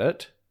to get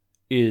it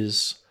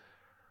is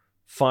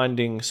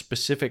finding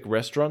specific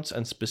restaurants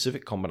and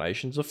specific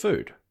combinations of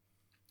food.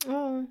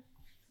 Okay.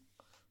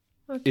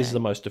 Is the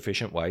most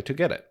efficient way to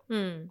get it.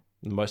 The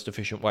most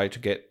efficient way to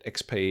get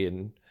XP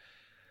in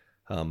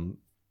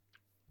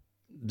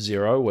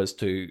 0 was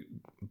to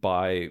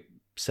buy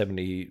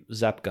 70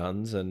 zap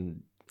guns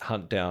and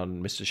hunt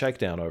down Mr.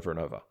 Shakedown over and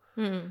over.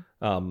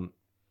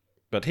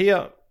 But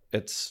here,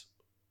 it's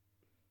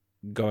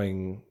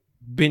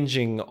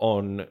binging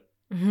on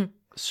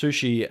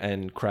sushi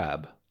and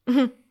crab.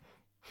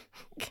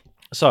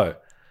 So,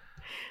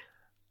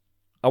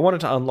 I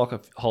wanted to unlock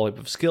a whole heap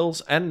of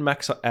skills and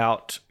max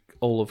out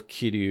all of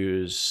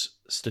Kiryu's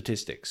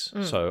statistics.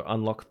 So,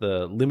 unlock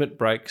the limit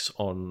breaks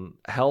on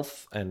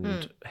health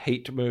and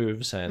heat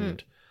moves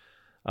and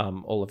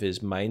all of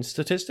his main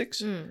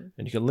statistics. And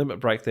you can limit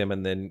break them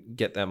and then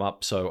get them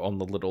up. So, on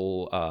the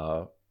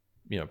little,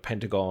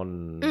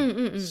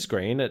 pentagon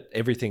screen,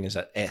 everything is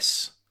at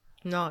S.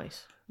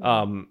 Nice.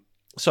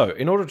 So,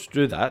 in order to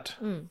do that,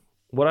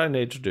 what I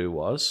needed to do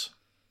was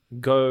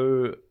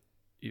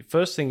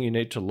first thing you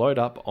need to load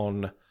up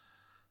on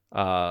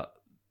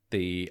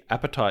the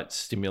appetite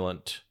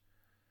stimulant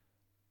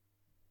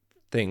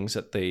things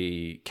at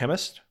the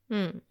chemist.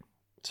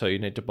 So you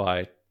need to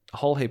buy a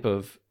whole heap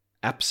of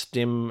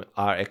Apstim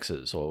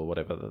RXs or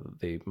whatever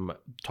the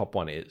top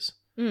one is.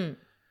 The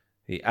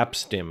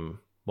Apstim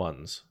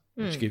ones,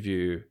 which give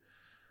you...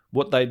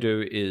 What they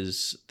do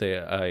is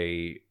they're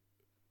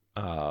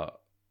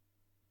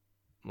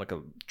like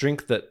a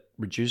drink that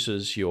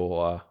reduces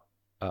your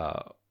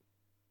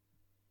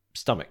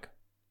stomach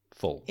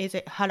full. Is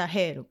it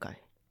haraheru kai?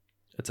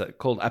 It's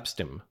called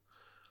Apstim.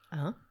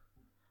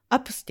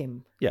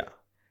 Upstim Yeah.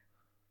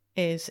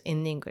 is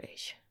in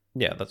English.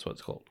 Yeah, that's what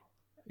it's called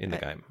in the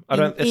game.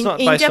 It's not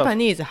based in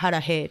Japanese,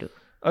 haraheru.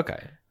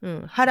 Okay.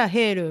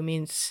 Haraheru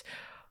means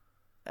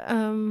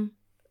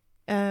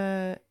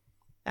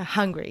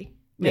hungry.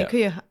 Make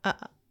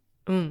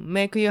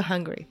you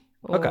hungry.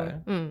 Okay.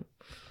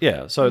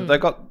 Yeah, so they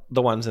got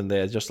the ones in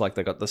there just like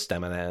they got the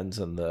staminans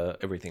and the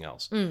everything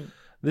else.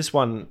 This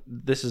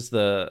is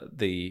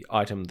the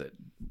item that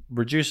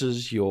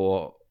reduces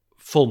your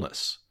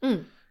fullness.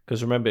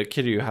 Because remember,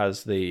 Kiryu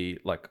has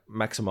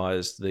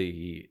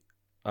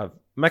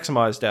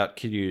maximized out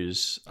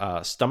Kiryu's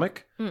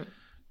stomach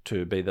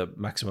to be the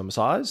maximum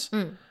size.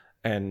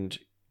 And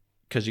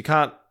because you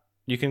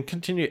can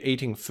continue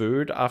eating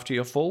food after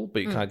you're full,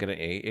 but you can't get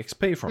any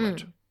XP from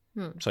it.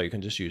 So you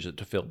can just use it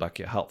to fill back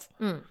your health.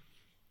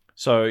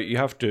 So you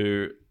have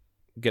to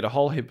get a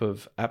whole heap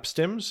of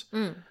Apstims,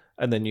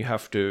 and then you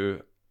have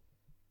to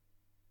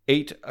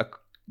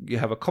you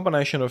have a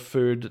combination of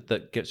food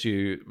that gets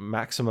you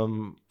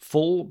maximum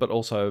full, but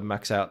also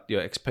max out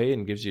your XP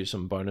and gives you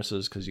some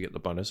bonuses because you get the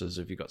bonuses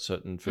if you got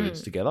certain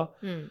foods together.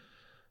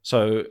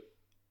 So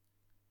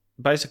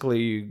basically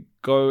you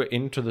go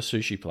into the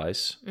sushi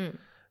place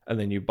and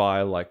then you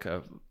buy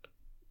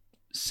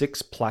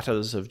 6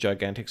 platters of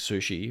gigantic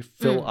sushi,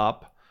 fill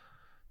up,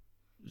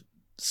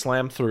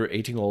 slam through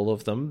eating all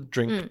of them,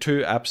 drink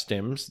 2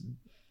 Apstims,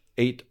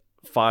 eat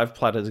 5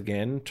 platters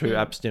again, 2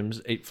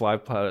 Apstims, eat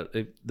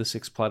the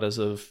 6 platters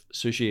of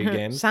sushi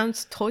again.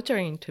 Sounds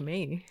torturing to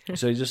me.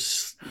 So you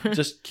just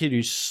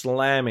Kiryu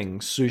slamming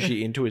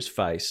sushi into his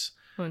face,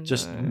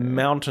 just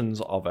mountains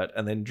of it,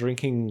 and then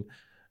drinking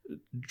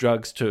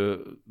drugs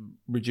to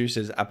reduce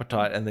his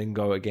appetite, and then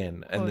go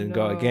again, and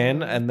go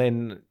again, and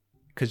then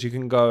because you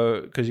can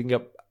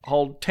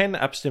hold 10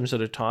 Apstims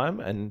at a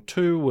time, and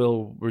 2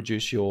 will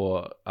reduce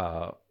your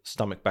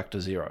stomach back to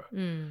 0.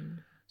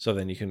 So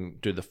then you can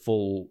do the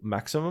full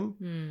maximum,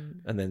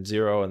 and then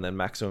 0, and then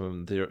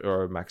maximum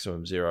 0,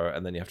 maximum 0,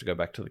 and then you have to go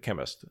back to the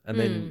chemist. And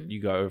then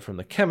you go from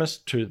the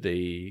chemist to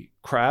the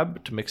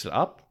crab to mix it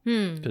up,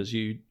 because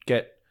you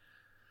get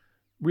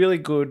really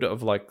good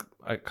of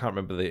I can't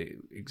remember the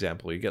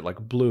example. You get like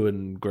blue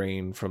and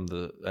green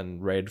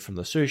and red from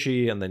the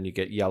sushi, and then you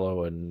get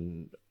yellow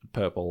and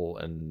purple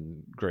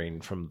and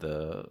green from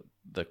the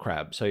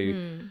crab. So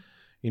you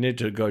need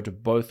to go to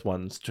both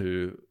ones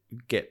to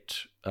get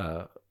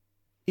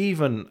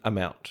even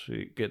amount.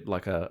 You get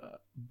like a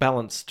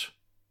balanced.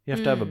 You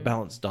have to have a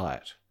balanced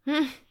diet.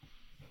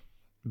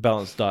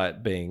 Balanced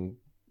diet being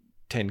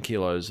 10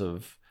 kilos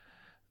of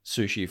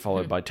sushi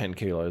followed by 10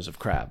 kilos of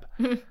crab.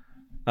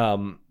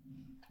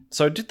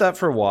 So I did that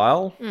for a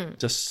while,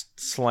 just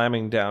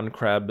slamming down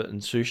crab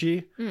and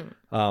sushi,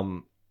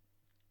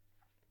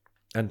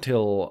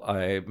 until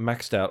I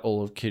maxed out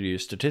all of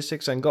Kiryu's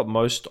statistics and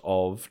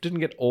didn't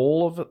get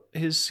all of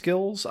his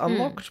skills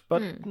unlocked,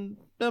 but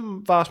the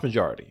vast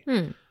majority.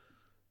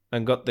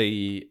 And got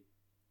the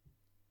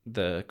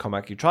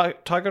Komaki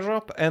Tiger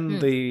Drop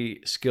and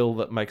the skill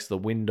that makes the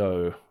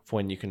window for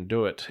when you can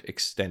do it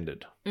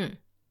extended.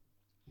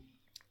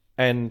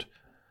 And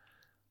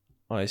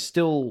I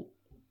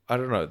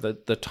don't know,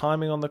 the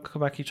timing on the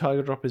Komaki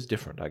Tiger Drop is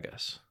different, I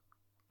guess.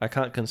 I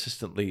can't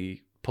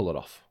consistently pull it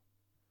off,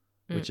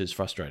 which is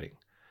frustrating.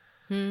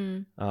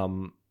 In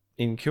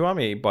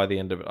Kiwami, by the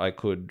end of it, I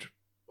could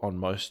on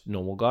most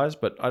normal guys,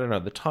 but I don't know,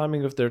 the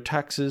timing of their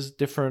attacks is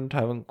different. I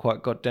haven't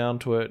quite got down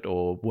to it,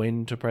 or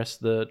when to press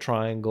the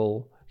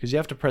triangle, because you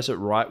have to press it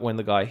right when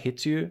the guy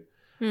hits you.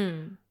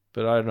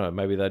 But I don't know,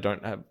 maybe they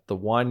don't have the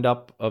wind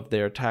up of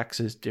their attacks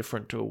is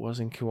different to it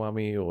was in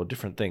Kiwami, or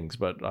different things,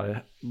 but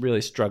I'm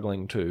really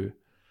struggling to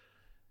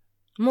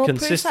More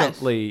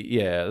consistently, precise.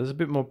 yeah, there's a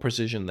bit more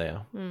precision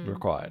there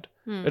required.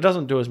 It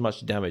doesn't do as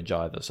much damage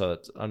either, so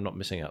I'm not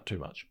missing out too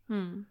much.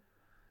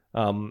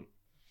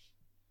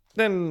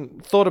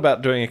 Then thought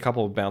about doing a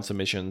couple of bouncer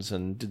missions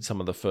and did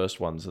some of the first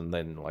ones, and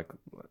then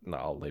no,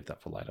 I'll leave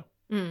that for later.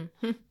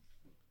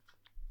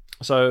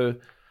 So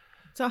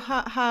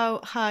how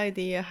high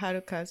the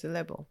Haruka's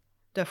level,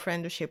 the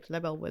friendship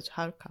level with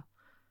Haruka?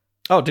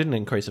 Oh, it didn't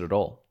increase it at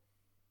all.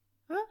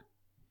 Huh?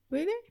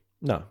 Really?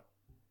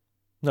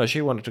 No,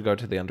 she wanted to go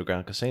to the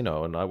underground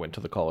casino, and I went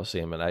to the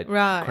Colosseum and ate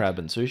crab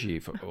and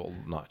sushi for all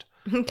night.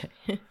 Okay.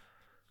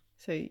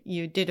 So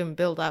you didn't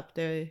build up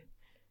the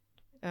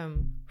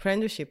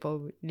friendship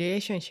or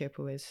relationship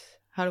with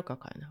Haruka,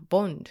 kind of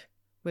bond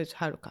with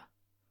Haruka?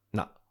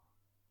 No.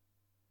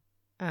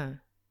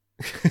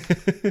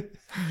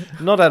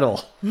 Not at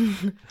all.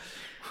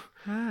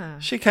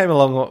 She came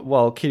along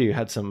while Kiryu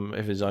had some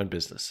of his own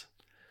business.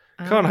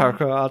 Come on,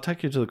 Haruka, I'll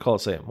take you to the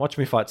Colosseum. Watch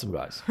me fight some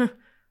guys.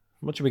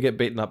 Watch me get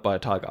beaten up by a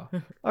tiger.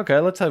 Okay,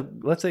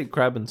 let's eat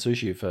crab and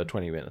sushi for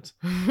 20 minutes.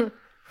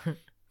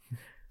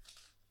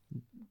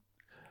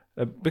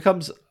 It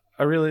becomes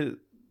a really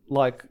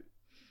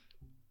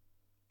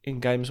in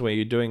games where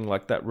you're doing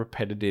like that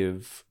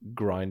repetitive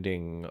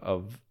grinding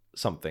of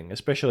something,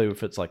 especially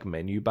if it's like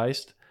menu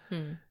based,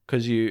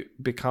 because you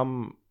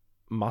become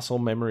muscle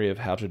memory of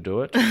how to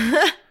do it.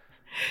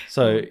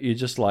 So you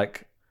just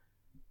like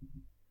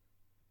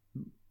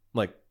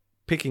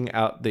picking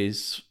out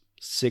these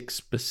 6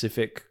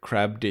 specific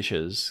crab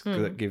dishes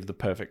that give the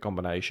perfect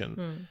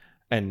combination,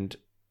 and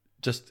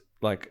just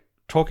like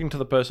talking to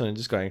the person and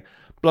just going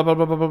blah blah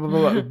blah blah blah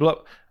blah blah,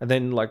 and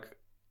then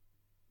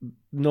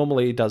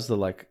normally he does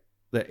the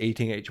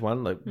eating each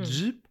one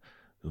zip,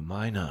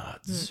 umaina,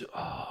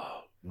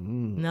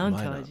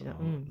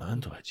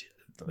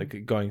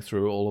 like going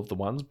through all of the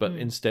ones, but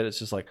instead it's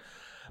just like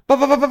ba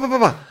ba ba ba ba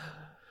ba.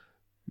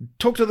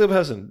 Talk to the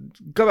person,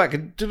 go back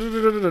and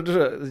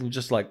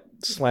just like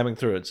slamming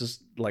through it. It's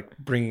just like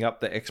bringing up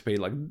the XP,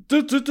 like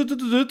boop, boop,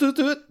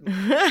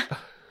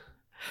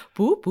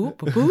 boop,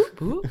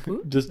 boop,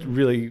 boop. Just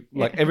really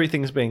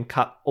everything's being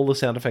cut. All the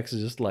sound effects are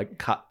just like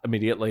cut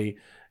immediately,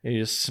 and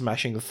you're just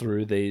smashing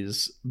through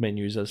these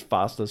menus as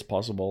fast as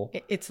possible.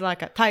 It's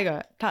like a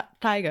tiger,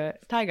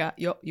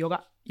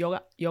 yoga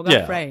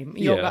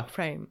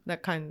frame,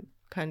 that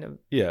kind of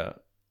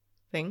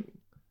thing.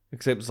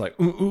 Except it's like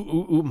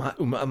my.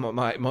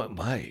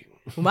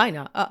 うまい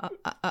な。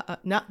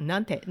な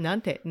んて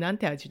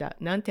味だ。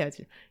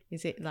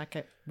Is it like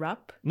a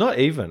rap? Not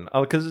even,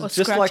 because it's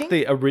just scratching? like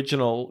the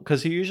original.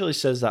 Because he usually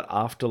says that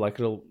after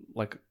it'll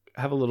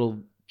have a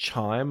little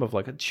chime of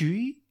like a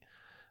chui.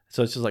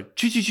 So it's just like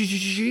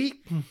chui.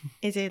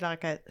 Is it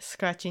like a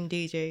scratching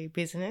DJ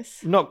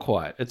business? Not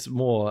quite. It's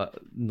more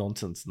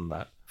nonsense than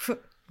that.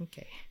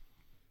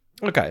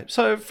 Okay,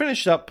 so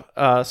finished up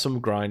some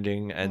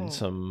grinding and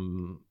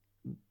some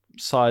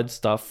side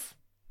stuff.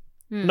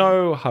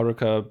 No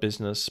Haruka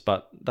business,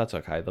 but that's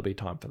okay. There'll be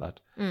time for that.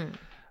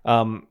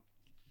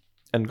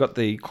 And got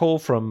the call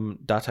from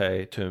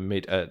Date to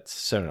meet at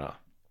Serena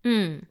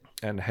and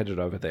headed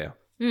over there.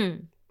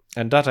 And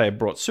Date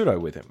brought Pseudo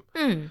with him.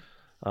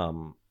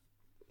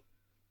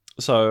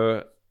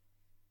 So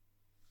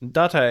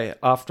Date,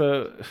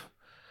 after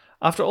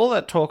all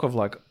that talk of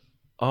like,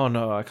 oh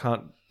no, I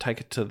can't take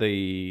it to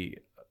the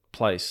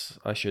place.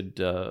 I should,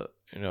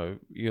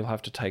 you'll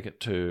have to take it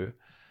to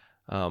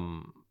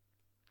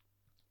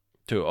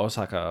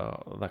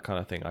Osaka, that kind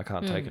of thing. I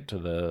can't take it to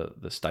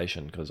the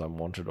station because I'm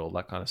wanted, all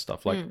that kind of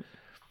stuff.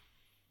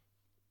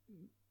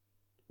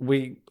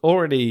 we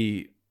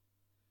already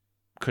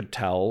could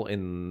tell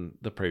in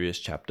the previous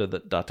chapter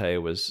that Date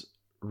was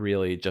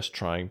really just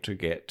trying to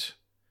get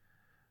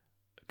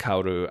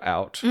Kaoru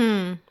out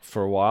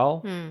for a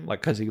while. Like,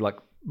 because he, like,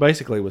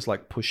 basically was,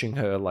 like, pushing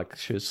her like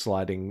she was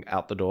sliding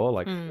out the door.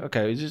 Like,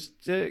 okay, just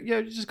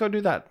go do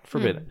that for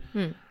a bit.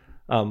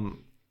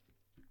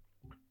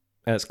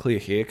 And it's clear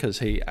here because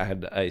he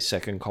had a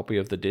second copy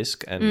of the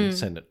disc and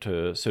sent it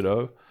to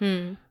Sudo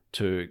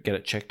to get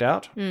it checked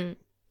out.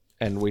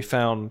 And we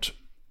found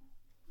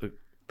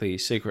the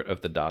secret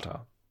of the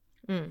data,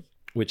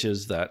 which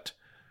is that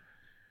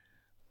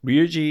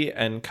Ryuji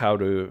and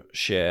Kaoru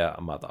share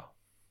a mother.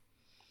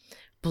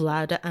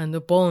 Blood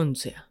and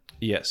bones.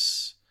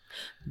 Yes.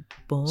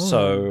 Bones.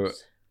 So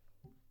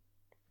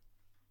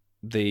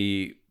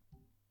the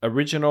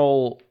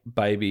original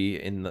baby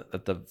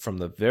from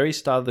the very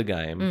start of the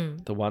game,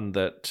 the one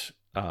that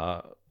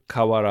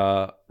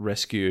Kawara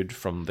rescued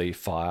from the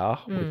fire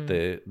with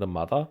the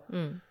mother,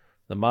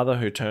 the mother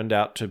who turned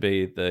out to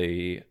be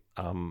the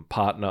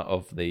partner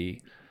of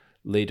the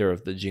leader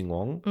of the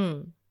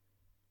Jingwong,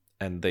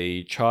 and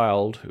the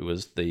child who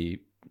was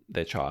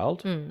their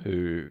child,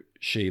 who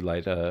she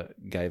later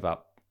gave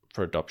up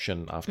for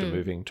adoption after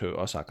moving to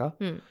Osaka.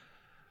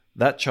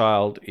 That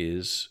child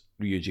is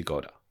Ryuji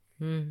Goda.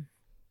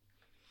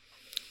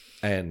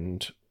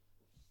 And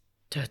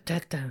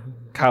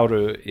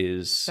Kaoru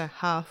is the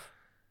half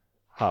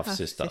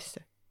sister.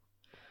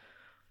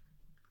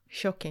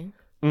 Shocking.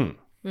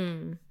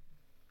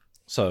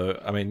 So,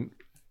 I mean,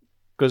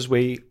 because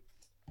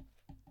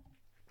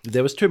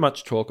there was too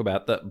much talk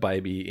about that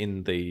baby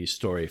in the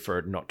story for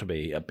it not to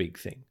be a big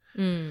thing.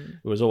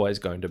 It was always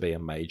going to be a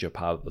major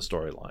part of the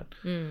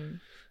storyline.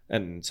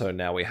 And so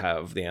now we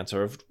have the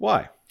answer of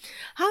why.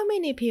 How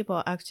many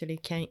people actually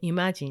can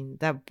imagine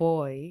that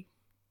boy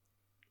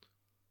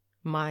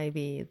might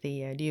be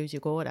the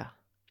Ryuji Goda,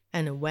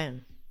 and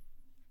when?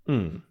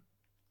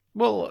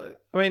 Well,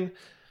 I mean,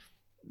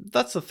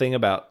 that's the thing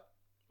about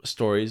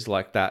stories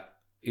like that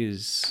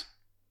is,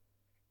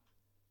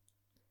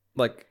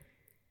 like,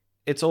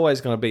 it's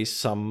always going to be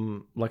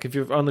some, like, if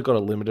you've only got a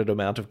limited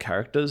amount of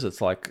characters,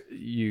 it's like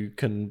you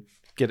can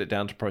get it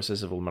down to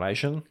process of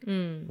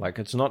elimination. Like,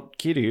 it's not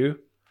Kiryu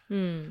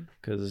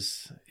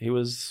because he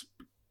was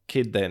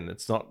kid then.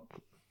 It's not.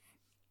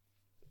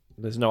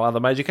 There's no other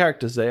major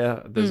characters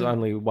there. There's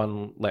only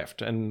one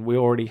left, and we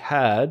already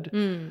had.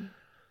 And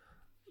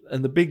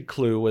the big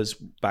clue was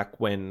back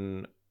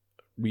when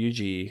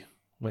Ryuji,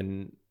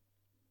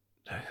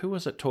 who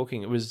was it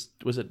talking? Was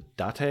it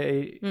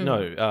Date?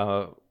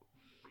 No.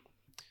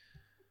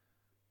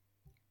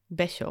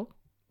 Besho?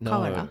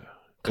 No.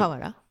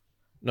 Kawara?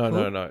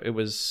 No. It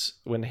was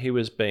when he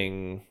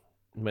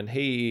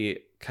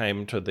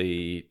came to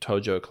the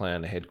Tojo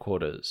clan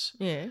headquarters.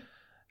 Yeah.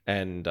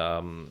 And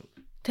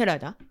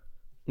Terada?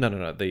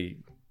 No. The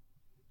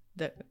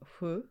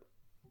who?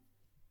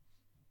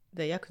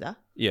 The Yakuza?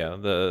 Yeah,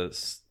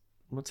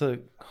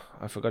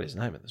 I forgot his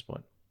name at this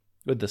point.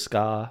 With the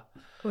scar.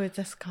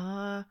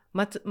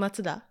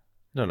 Matsuda?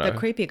 No. The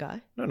creepy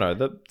guy? No.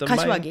 The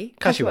Kashiwagi?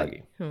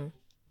 Kashiwagi.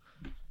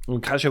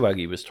 When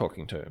Kashiwagi was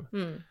talking to him.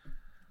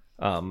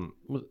 I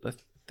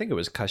think it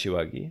was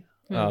Kashiwagi.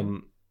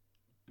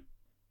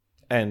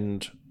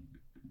 And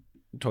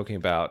talking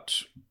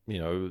about, he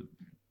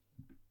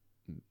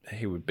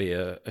would be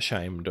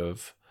ashamed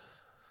of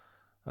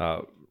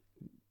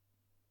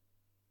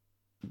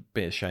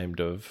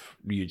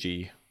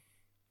Ryuji,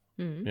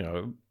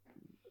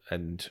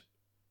 and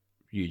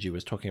Ryuji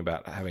was talking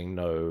about having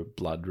no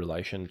blood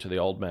relation to the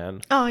old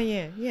man. Oh,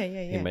 yeah.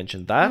 He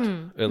mentioned that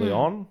early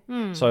on.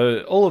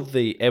 So all of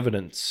the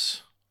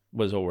evidence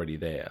was already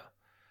there.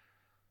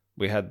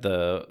 We had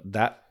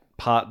that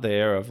part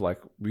there of, like,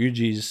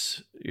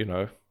 Ryuji's,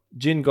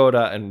 Jin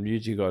Goda and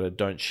Ryuji Goda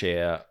don't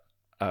share,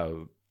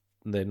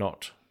 they're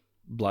not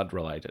blood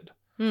related.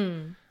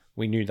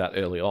 We knew that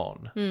early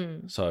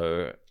on.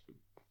 So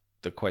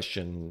the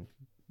question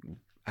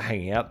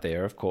hanging out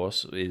there, of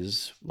course,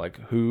 is, like,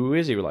 who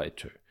is he related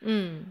to?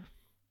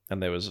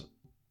 And there was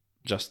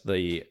just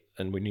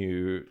and we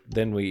knew,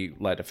 then we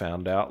later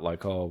found out,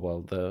 like, oh,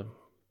 well, the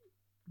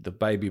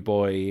baby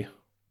boy,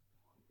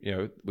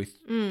 we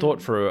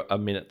thought for a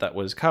minute that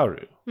was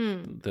Kaoru.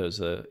 There's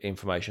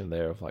information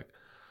there of, like,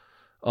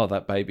 oh,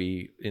 that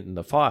baby in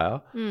the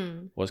fire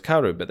was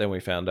Kaoru, but then we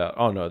found out,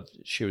 oh no,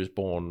 she was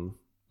born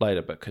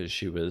later because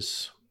she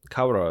was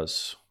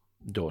Kawara's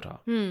daughter.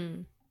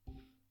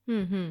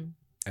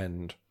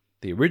 And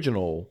the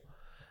original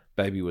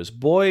baby was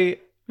boy,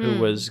 who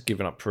was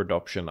given up for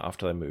adoption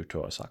after they moved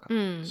to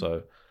Osaka.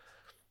 So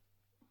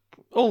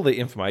all the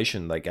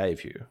information they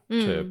gave you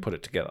to put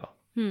it together.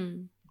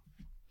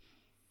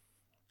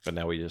 But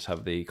now we just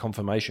have the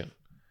confirmation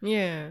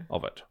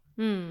of it.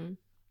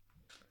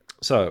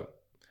 So,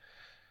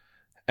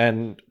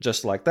 and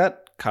just like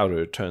that,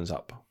 Kaoru turns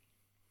up.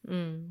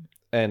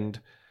 And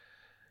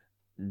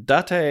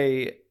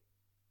Date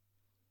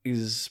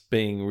is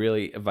being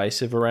really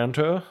evasive around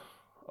her,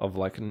 of,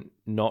 like,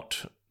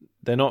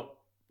 they're not,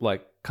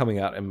 like, coming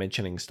out and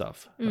mentioning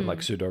stuff. And, like,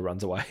 Sudo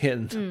runs away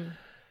and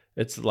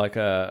It's like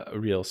a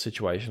real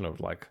situation of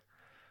like,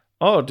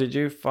 oh, did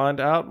you find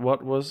out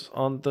what was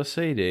on the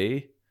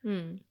CD?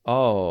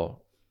 Oh,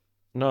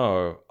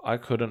 no, I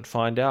couldn't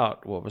find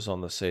out what was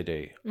on the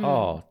CD.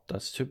 Oh,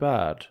 that's too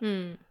bad.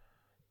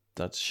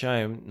 That's a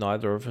shame.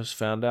 Neither of us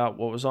found out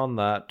what was on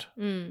that.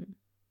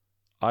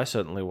 I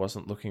certainly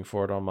wasn't looking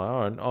for it on my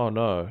own. Oh,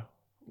 no.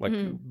 Like,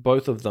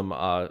 both of them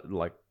are,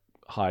 like,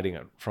 hiding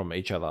it from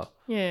each other.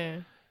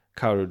 Yeah.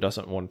 Kaoru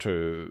doesn't want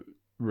to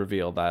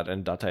reveal that,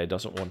 and Date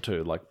doesn't want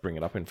to, like, bring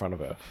it up in front of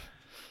her.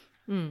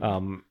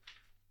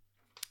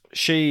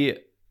 She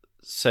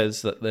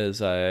says that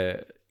there's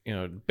a,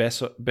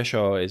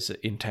 Besho is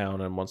in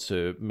town and wants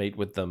to meet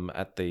with them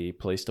at the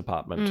police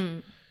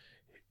department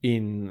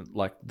in,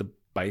 like, the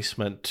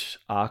basement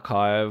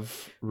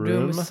archive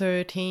room. Room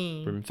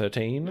 13. Room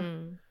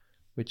 13.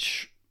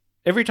 Which,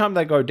 every time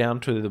they go down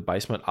to the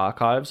basement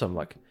archives, I'm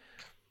like,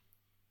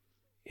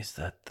 is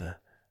that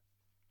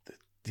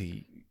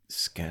the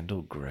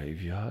scandal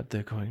graveyard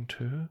they're going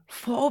to?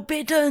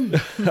 Forbidden!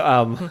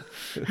 I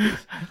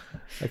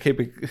keep...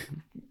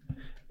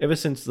 Ever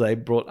since they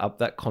brought up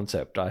that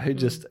concept, I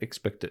just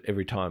expect it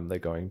every time they're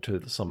going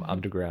to some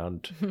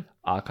underground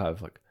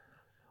archive, like,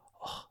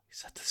 oh,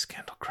 is that the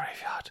scandal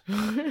graveyard?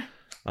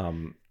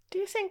 Do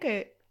you think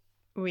it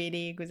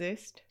really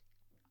exists?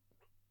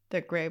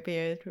 The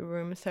graveyard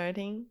room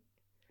 13?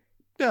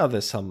 Yeah,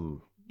 there's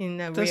some... In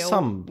the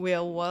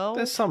real world?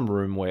 There's some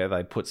room where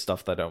they put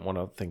stuff they don't want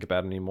to think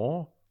about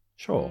anymore.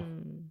 Sure.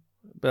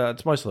 But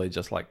it's mostly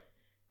just like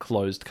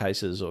closed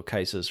cases or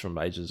cases from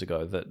ages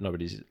ago that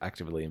nobody's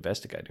actively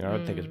investigating. I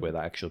don't think it's where they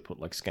actually put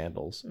like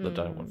scandals that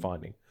they don't want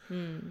finding.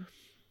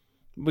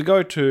 We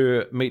go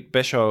to meet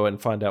Besho and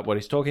find out what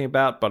he's talking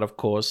about, but of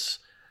course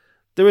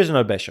there is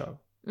no Besho.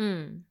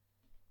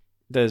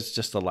 There's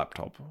just a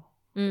laptop.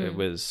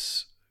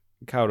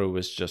 Kaoru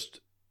was just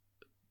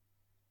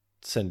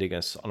sending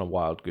us on a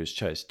wild goose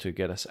chase to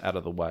get us out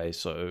of the way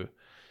so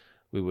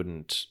we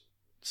wouldn't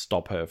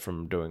stop her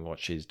from doing what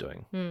she's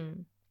doing.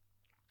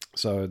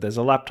 So there's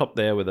a laptop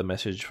there with a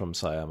message from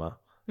Sayama.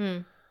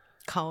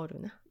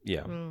 Kaoru.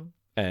 Yeah.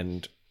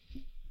 And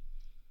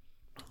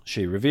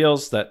she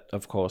reveals that,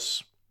 of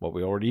course, what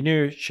we already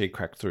knew, she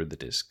cracked through the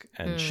disc.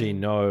 And she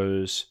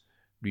knows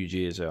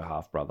Ryuji is her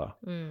half-brother.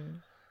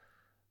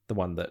 The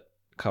one that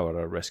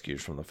Kawara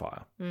rescued from the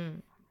fire.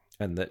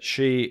 And that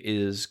she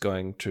is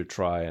going to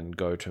try and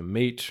go to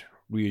meet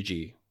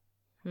Ryuji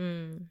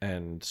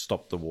and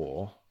stop the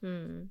war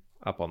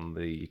up on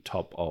the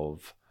top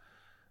of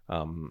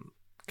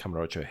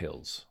Kamurocho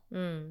Hills.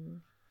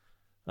 And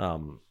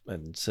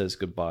says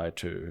goodbye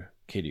to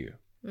Kiryu.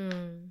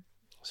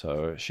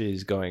 So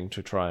she's going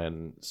to try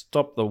and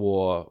stop the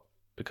war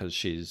because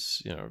she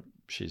is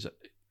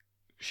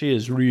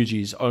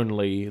Ryuji's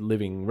only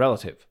living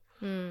relative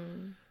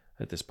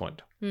at this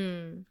point.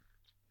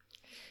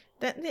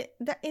 That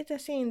is the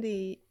thing.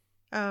 The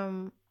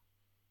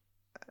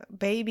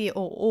baby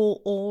or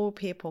all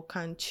people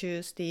can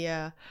choose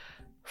their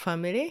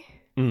family,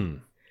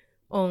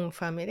 own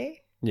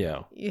family.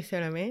 Yeah, you see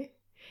what I mean?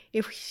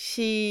 If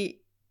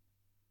she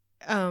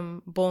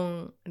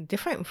born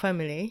different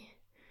family,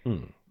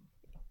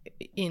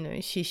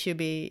 she should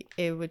be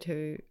able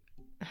to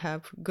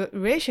have good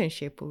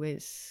relationship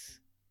with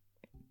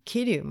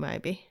Kiryu,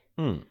 maybe.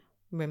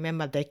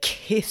 Remember they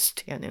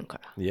kissed,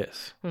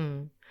 yes.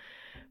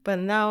 But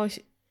now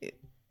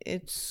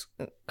it's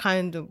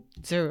kind of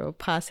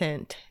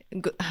 0%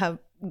 have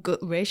good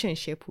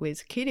relationship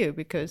with Kiryu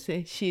because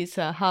she's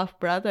a half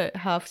brother,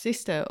 half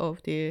sister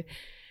of the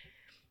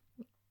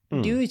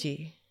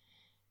Ryuji.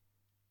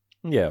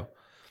 Yeah,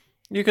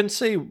 you can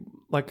see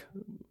like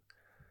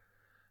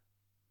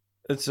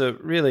it's a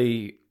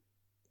really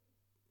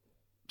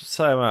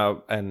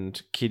Sayama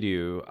and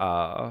Kiryu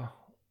are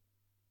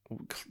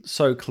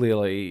so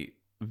clearly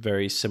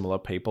very similar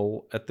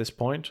people at this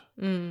point.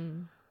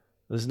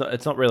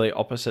 It's not really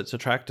opposites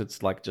attract.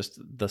 It's like just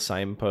the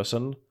same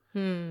person.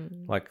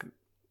 Like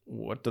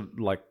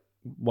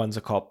one's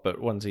a cop, but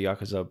one's a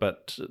yakuza.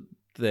 But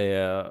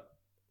the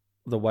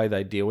way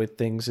they deal with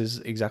things is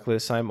exactly the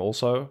same.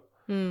 Also,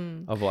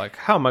 of like,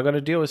 how am I going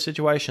to deal with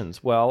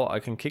situations? Well, I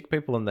can kick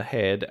people in the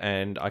head,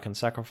 and I can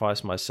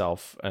sacrifice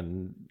myself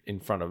and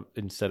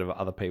instead of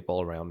other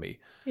people around me.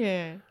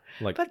 Yeah.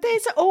 But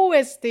there's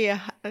always the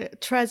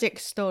tragic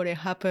story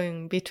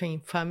happen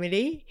between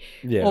family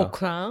or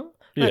clan.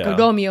 Like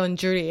Romeo and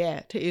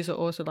Juliet is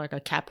also like a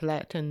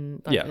Capulet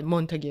and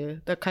Montague,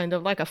 the kind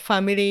of like a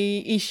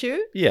family issue.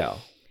 Yeah.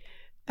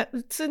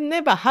 It's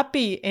never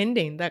happy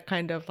ending, that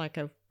kind of like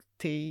a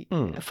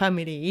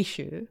family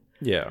issue.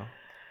 Yeah.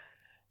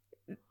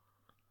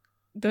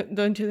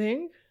 Don't you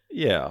think?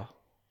 Yeah.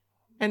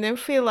 And then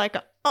feel like,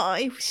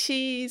 if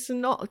she's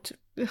not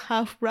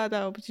half brother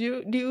of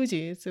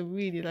Ryuji, it's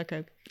really like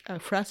a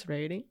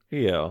frustrating.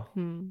 Yeah.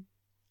 Don't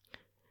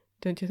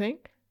you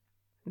think?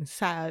 It's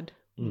sad.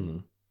 Yeah.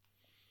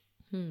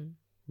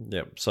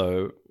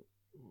 So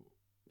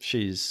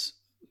she's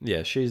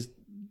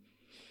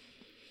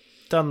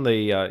done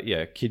the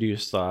Kiryu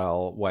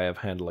style way of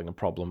handling a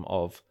problem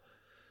of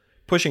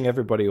pushing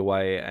everybody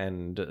away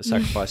and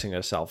sacrificing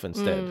herself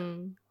instead.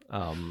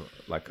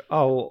 Like,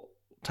 I'll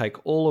take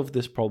all of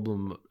this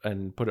problem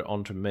and put it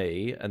onto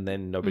me, and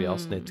then nobody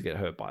else needs to get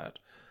hurt by it.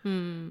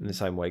 In the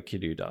same way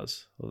Kiryu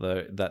does,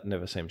 although that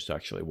never seems to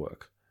actually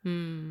work.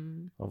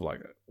 Of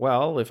like,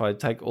 well, if I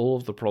take all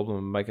of the problem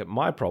and make it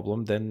my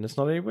problem, then it's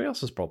not anybody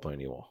else's problem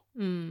anymore.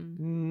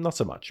 Not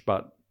so much,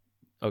 but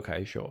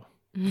okay, sure.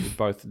 We're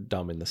both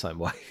dumb in the same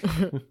way.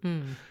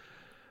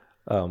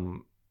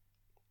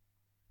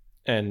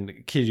 And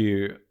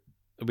Kiryu,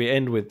 we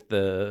end with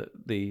the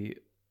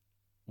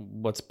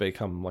what's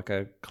become like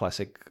a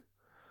classic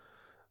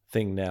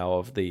thing now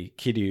of the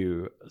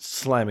Kiryu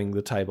slamming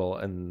the table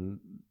and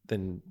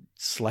then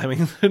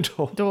slamming the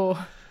door.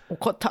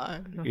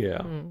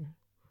 Yeah.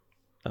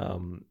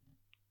 And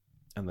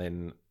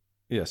then,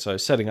 so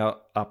setting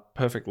up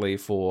perfectly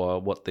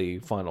for what the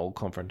final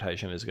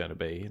confrontation is going to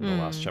be in the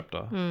last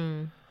chapter.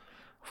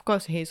 Of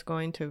course, he's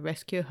going to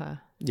rescue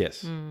her.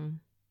 Yes.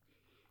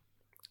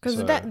 Because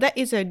that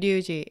is a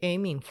Ryuji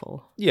aiming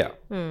for. Yeah.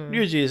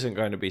 Ryuji isn't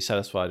going to be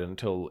satisfied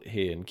until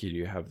he and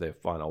Kiryu have their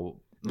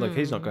final... Like,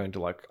 he's not going to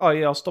like, oh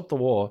yeah, I'll stop the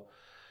war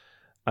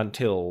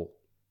until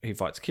he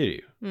fights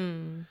Kiryu.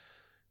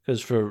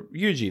 Because for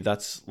Ryuji,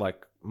 that's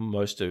like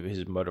most of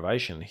his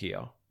motivation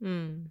here.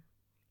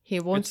 He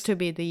wants to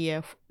be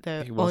the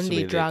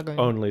only dragon.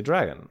 The only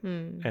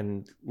dragon.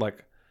 And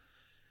like,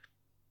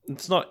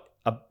 it's not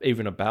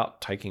even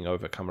about taking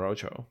over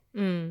Kamurocho.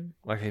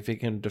 Like, if he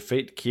can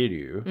defeat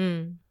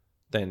Kiryu,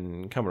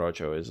 then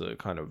Kamurocho is a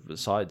kind of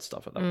side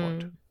stuff at that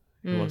point.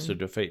 He wants to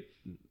defeat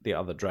the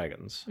other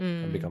dragons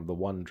and become the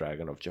one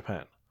dragon of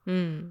Japan.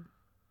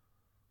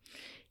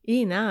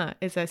 いいな.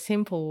 It's a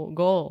simple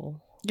goal.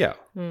 Yeah.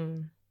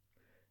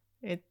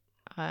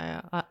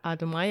 I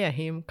admire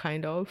him,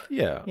 kind of.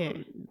 Yeah.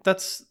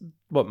 That's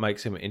what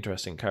makes him an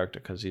interesting character,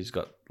 because he's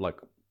got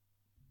like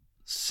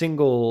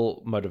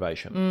single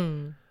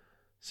motivation,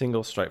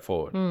 single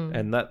straightforward.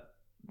 And that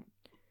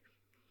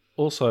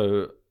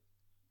also,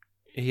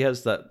 he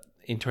has that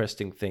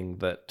interesting thing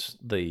that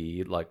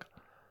the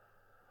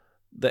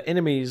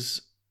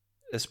enemies,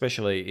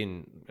 especially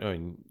in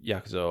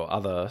Yakuza or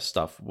other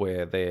stuff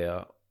where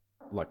they're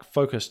like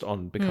focused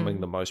on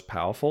becoming the most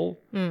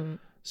powerful,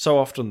 so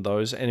often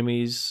those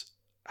enemies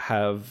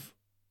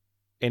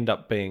end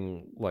up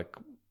being like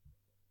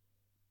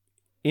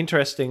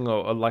interesting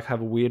or like have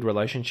a weird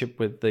relationship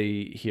with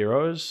the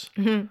heroes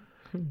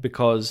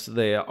because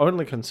they're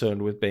only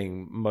concerned with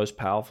being most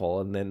powerful,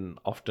 and then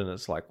often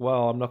it's like,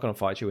 well, I'm not going to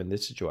fight you in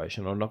this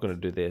situation, or I'm not going to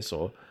do this,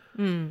 or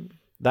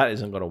that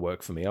isn't going to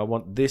work for me. I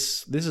want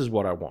this. This is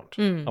what I want.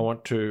 I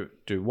want to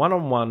do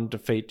one-on-one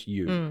defeat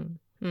you.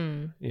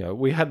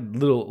 We had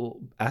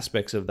little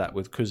aspects of that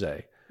with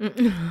Kuze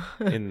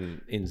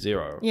in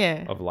Zero.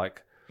 Yeah. Of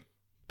like,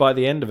 by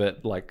the end of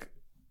it, like,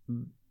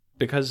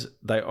 because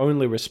they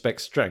only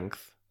respect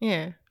strength.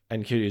 Yeah.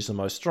 And Kiryu's the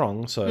most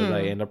strong, so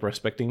they end up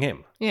respecting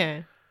him.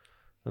 Yeah.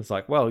 It's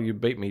like, well, you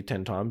beat me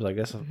 10 times. I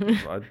guess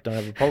I don't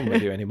have a problem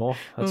with you anymore.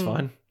 That's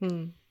fine.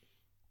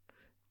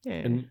 Yeah.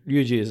 And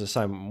Yuji is the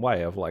same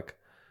way of like,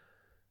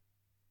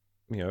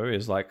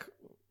 is like,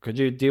 could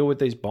you deal with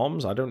these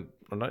bombs? I'm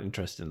not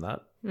interested in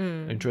that.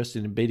 I'm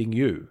interested in beating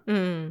you.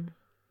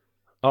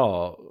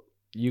 Oh,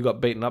 you got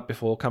beaten up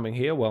before coming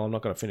here? Well, I'm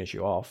not going to finish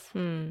you off.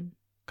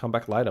 Come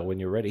back later when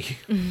you're ready.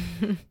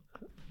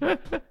 I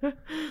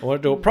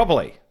want to do it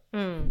properly.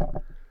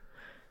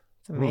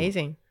 It's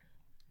amazing.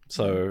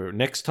 So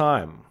next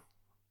time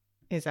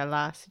is the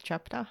last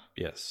chapter.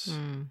 Yes.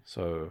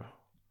 So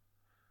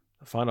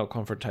the final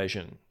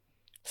confrontation.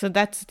 So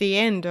that's the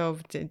end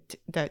of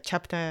the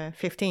chapter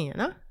 15,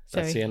 no? So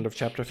that's the end of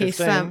chapter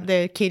 15.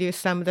 Kiryu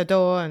slammed the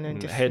door and then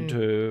just head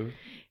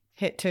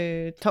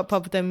to top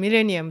of the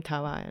Millennium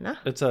Tower, no?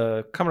 It's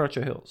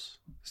Kamurocho Hills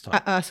this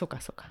time. So ka.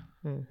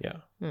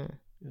 Yeah.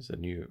 It's the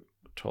new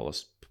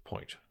tallest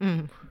point.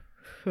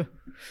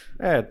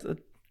 Yeah,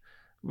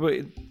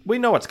 we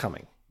know what's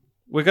coming.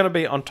 We're going to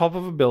be on top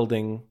of a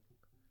building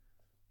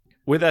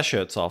with our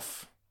shirts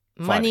off.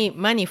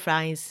 Money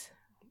flies.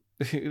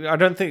 I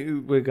don't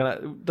think we're going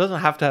to... It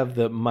doesn't have to have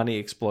the money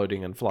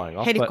exploding and flying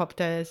off.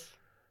 Helicopters.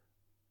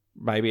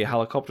 Maybe a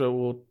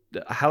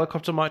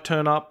helicopter might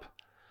turn up.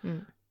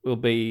 Will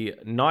be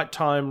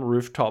nighttime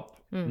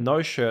rooftop,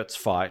 no shirts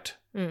fight.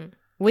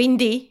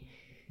 Windy.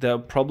 There'll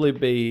probably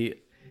be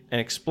an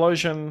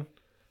explosion.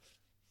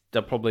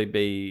 There'll probably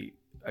be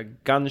a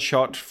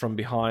gunshot from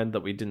behind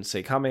that we didn't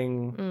see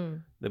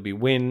coming. There'll be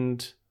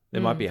wind.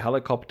 There might be a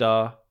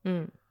helicopter.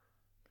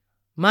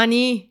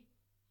 Money.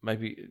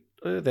 Maybe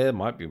there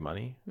might be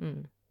money.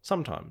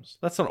 Sometimes.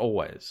 That's not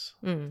always.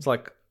 It's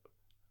like,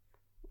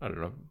 I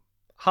don't know,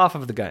 half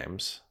of the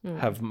games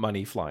have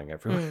money flying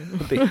everywhere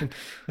at the end.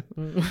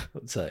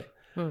 Let's say.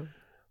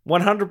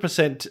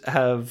 100%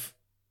 have...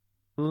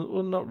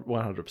 Well, not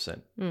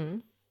 100%.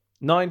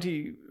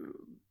 90%,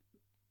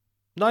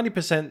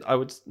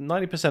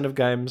 90% of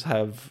games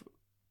have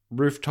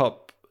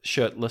rooftop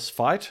shirtless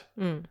fight.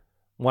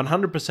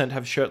 100%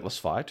 have shirtless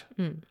fight.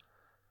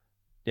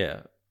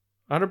 Yeah.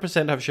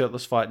 100% have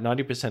shirtless fight,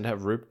 90%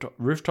 have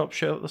rooftop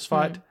shirtless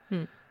fight,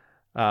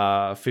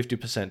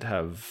 50%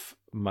 have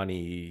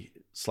money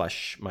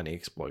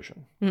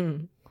explosion.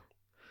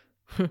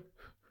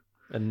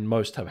 And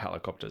most have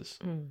helicopters.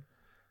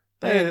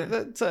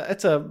 It's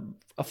a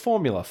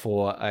formula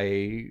for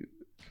a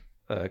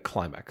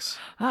climax.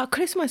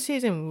 Christmas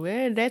season,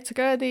 well, let's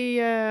go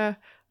the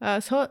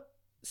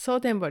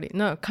Sotenbori.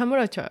 No,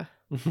 Kamurocho.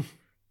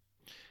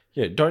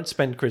 Yeah, don't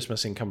spend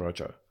Christmas in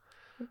Kamurocho.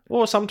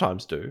 Or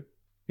sometimes do.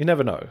 You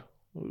never know.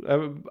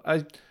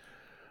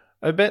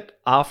 I bet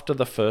after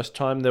the first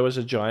time there was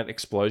a giant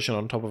explosion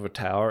on top of a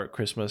tower at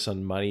Christmas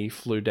and money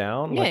flew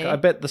down. Yeah. Like, I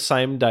bet the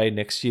same day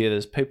next year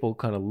there's people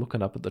kind of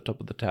looking up at the top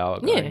of the tower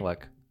going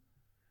like...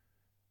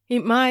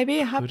 It might be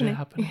happening. Could it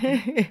happen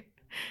again?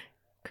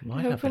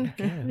 Might happen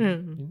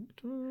again.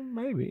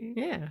 Maybe.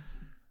 Yeah.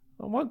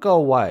 I won't go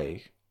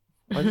away.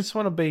 I just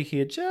want to be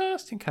here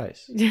just in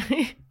case.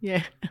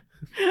 Yeah.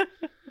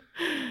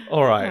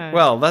 All right.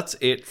 Well, that's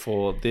it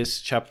for this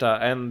chapter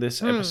and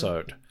this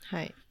episode.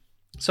 Hi.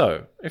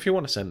 So, if you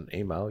want to send an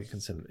email, you can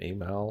send an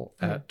email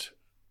at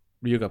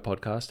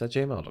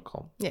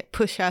ryugapodcast@gmail.com. Yeah,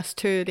 push us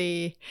to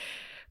the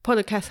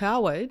podcast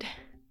award.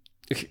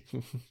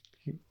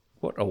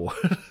 What award?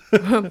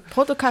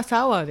 Podcast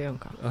award やん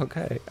か.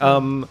 Okay.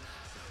 Or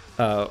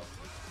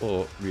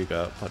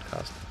Ryuga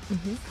Podcast.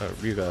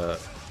 Ryuga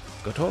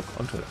Go Talk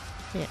on Twitter.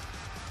 Yeah.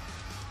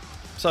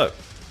 So,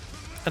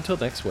 until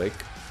next week,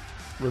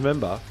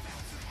 remember,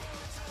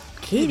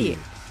 Kiryu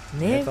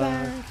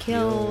never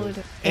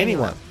killed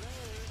anyone.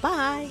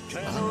 Bye.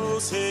 可能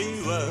性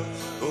は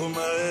お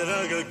前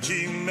らが決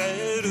め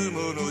る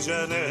ものじ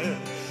ゃねえ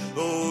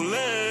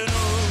俺の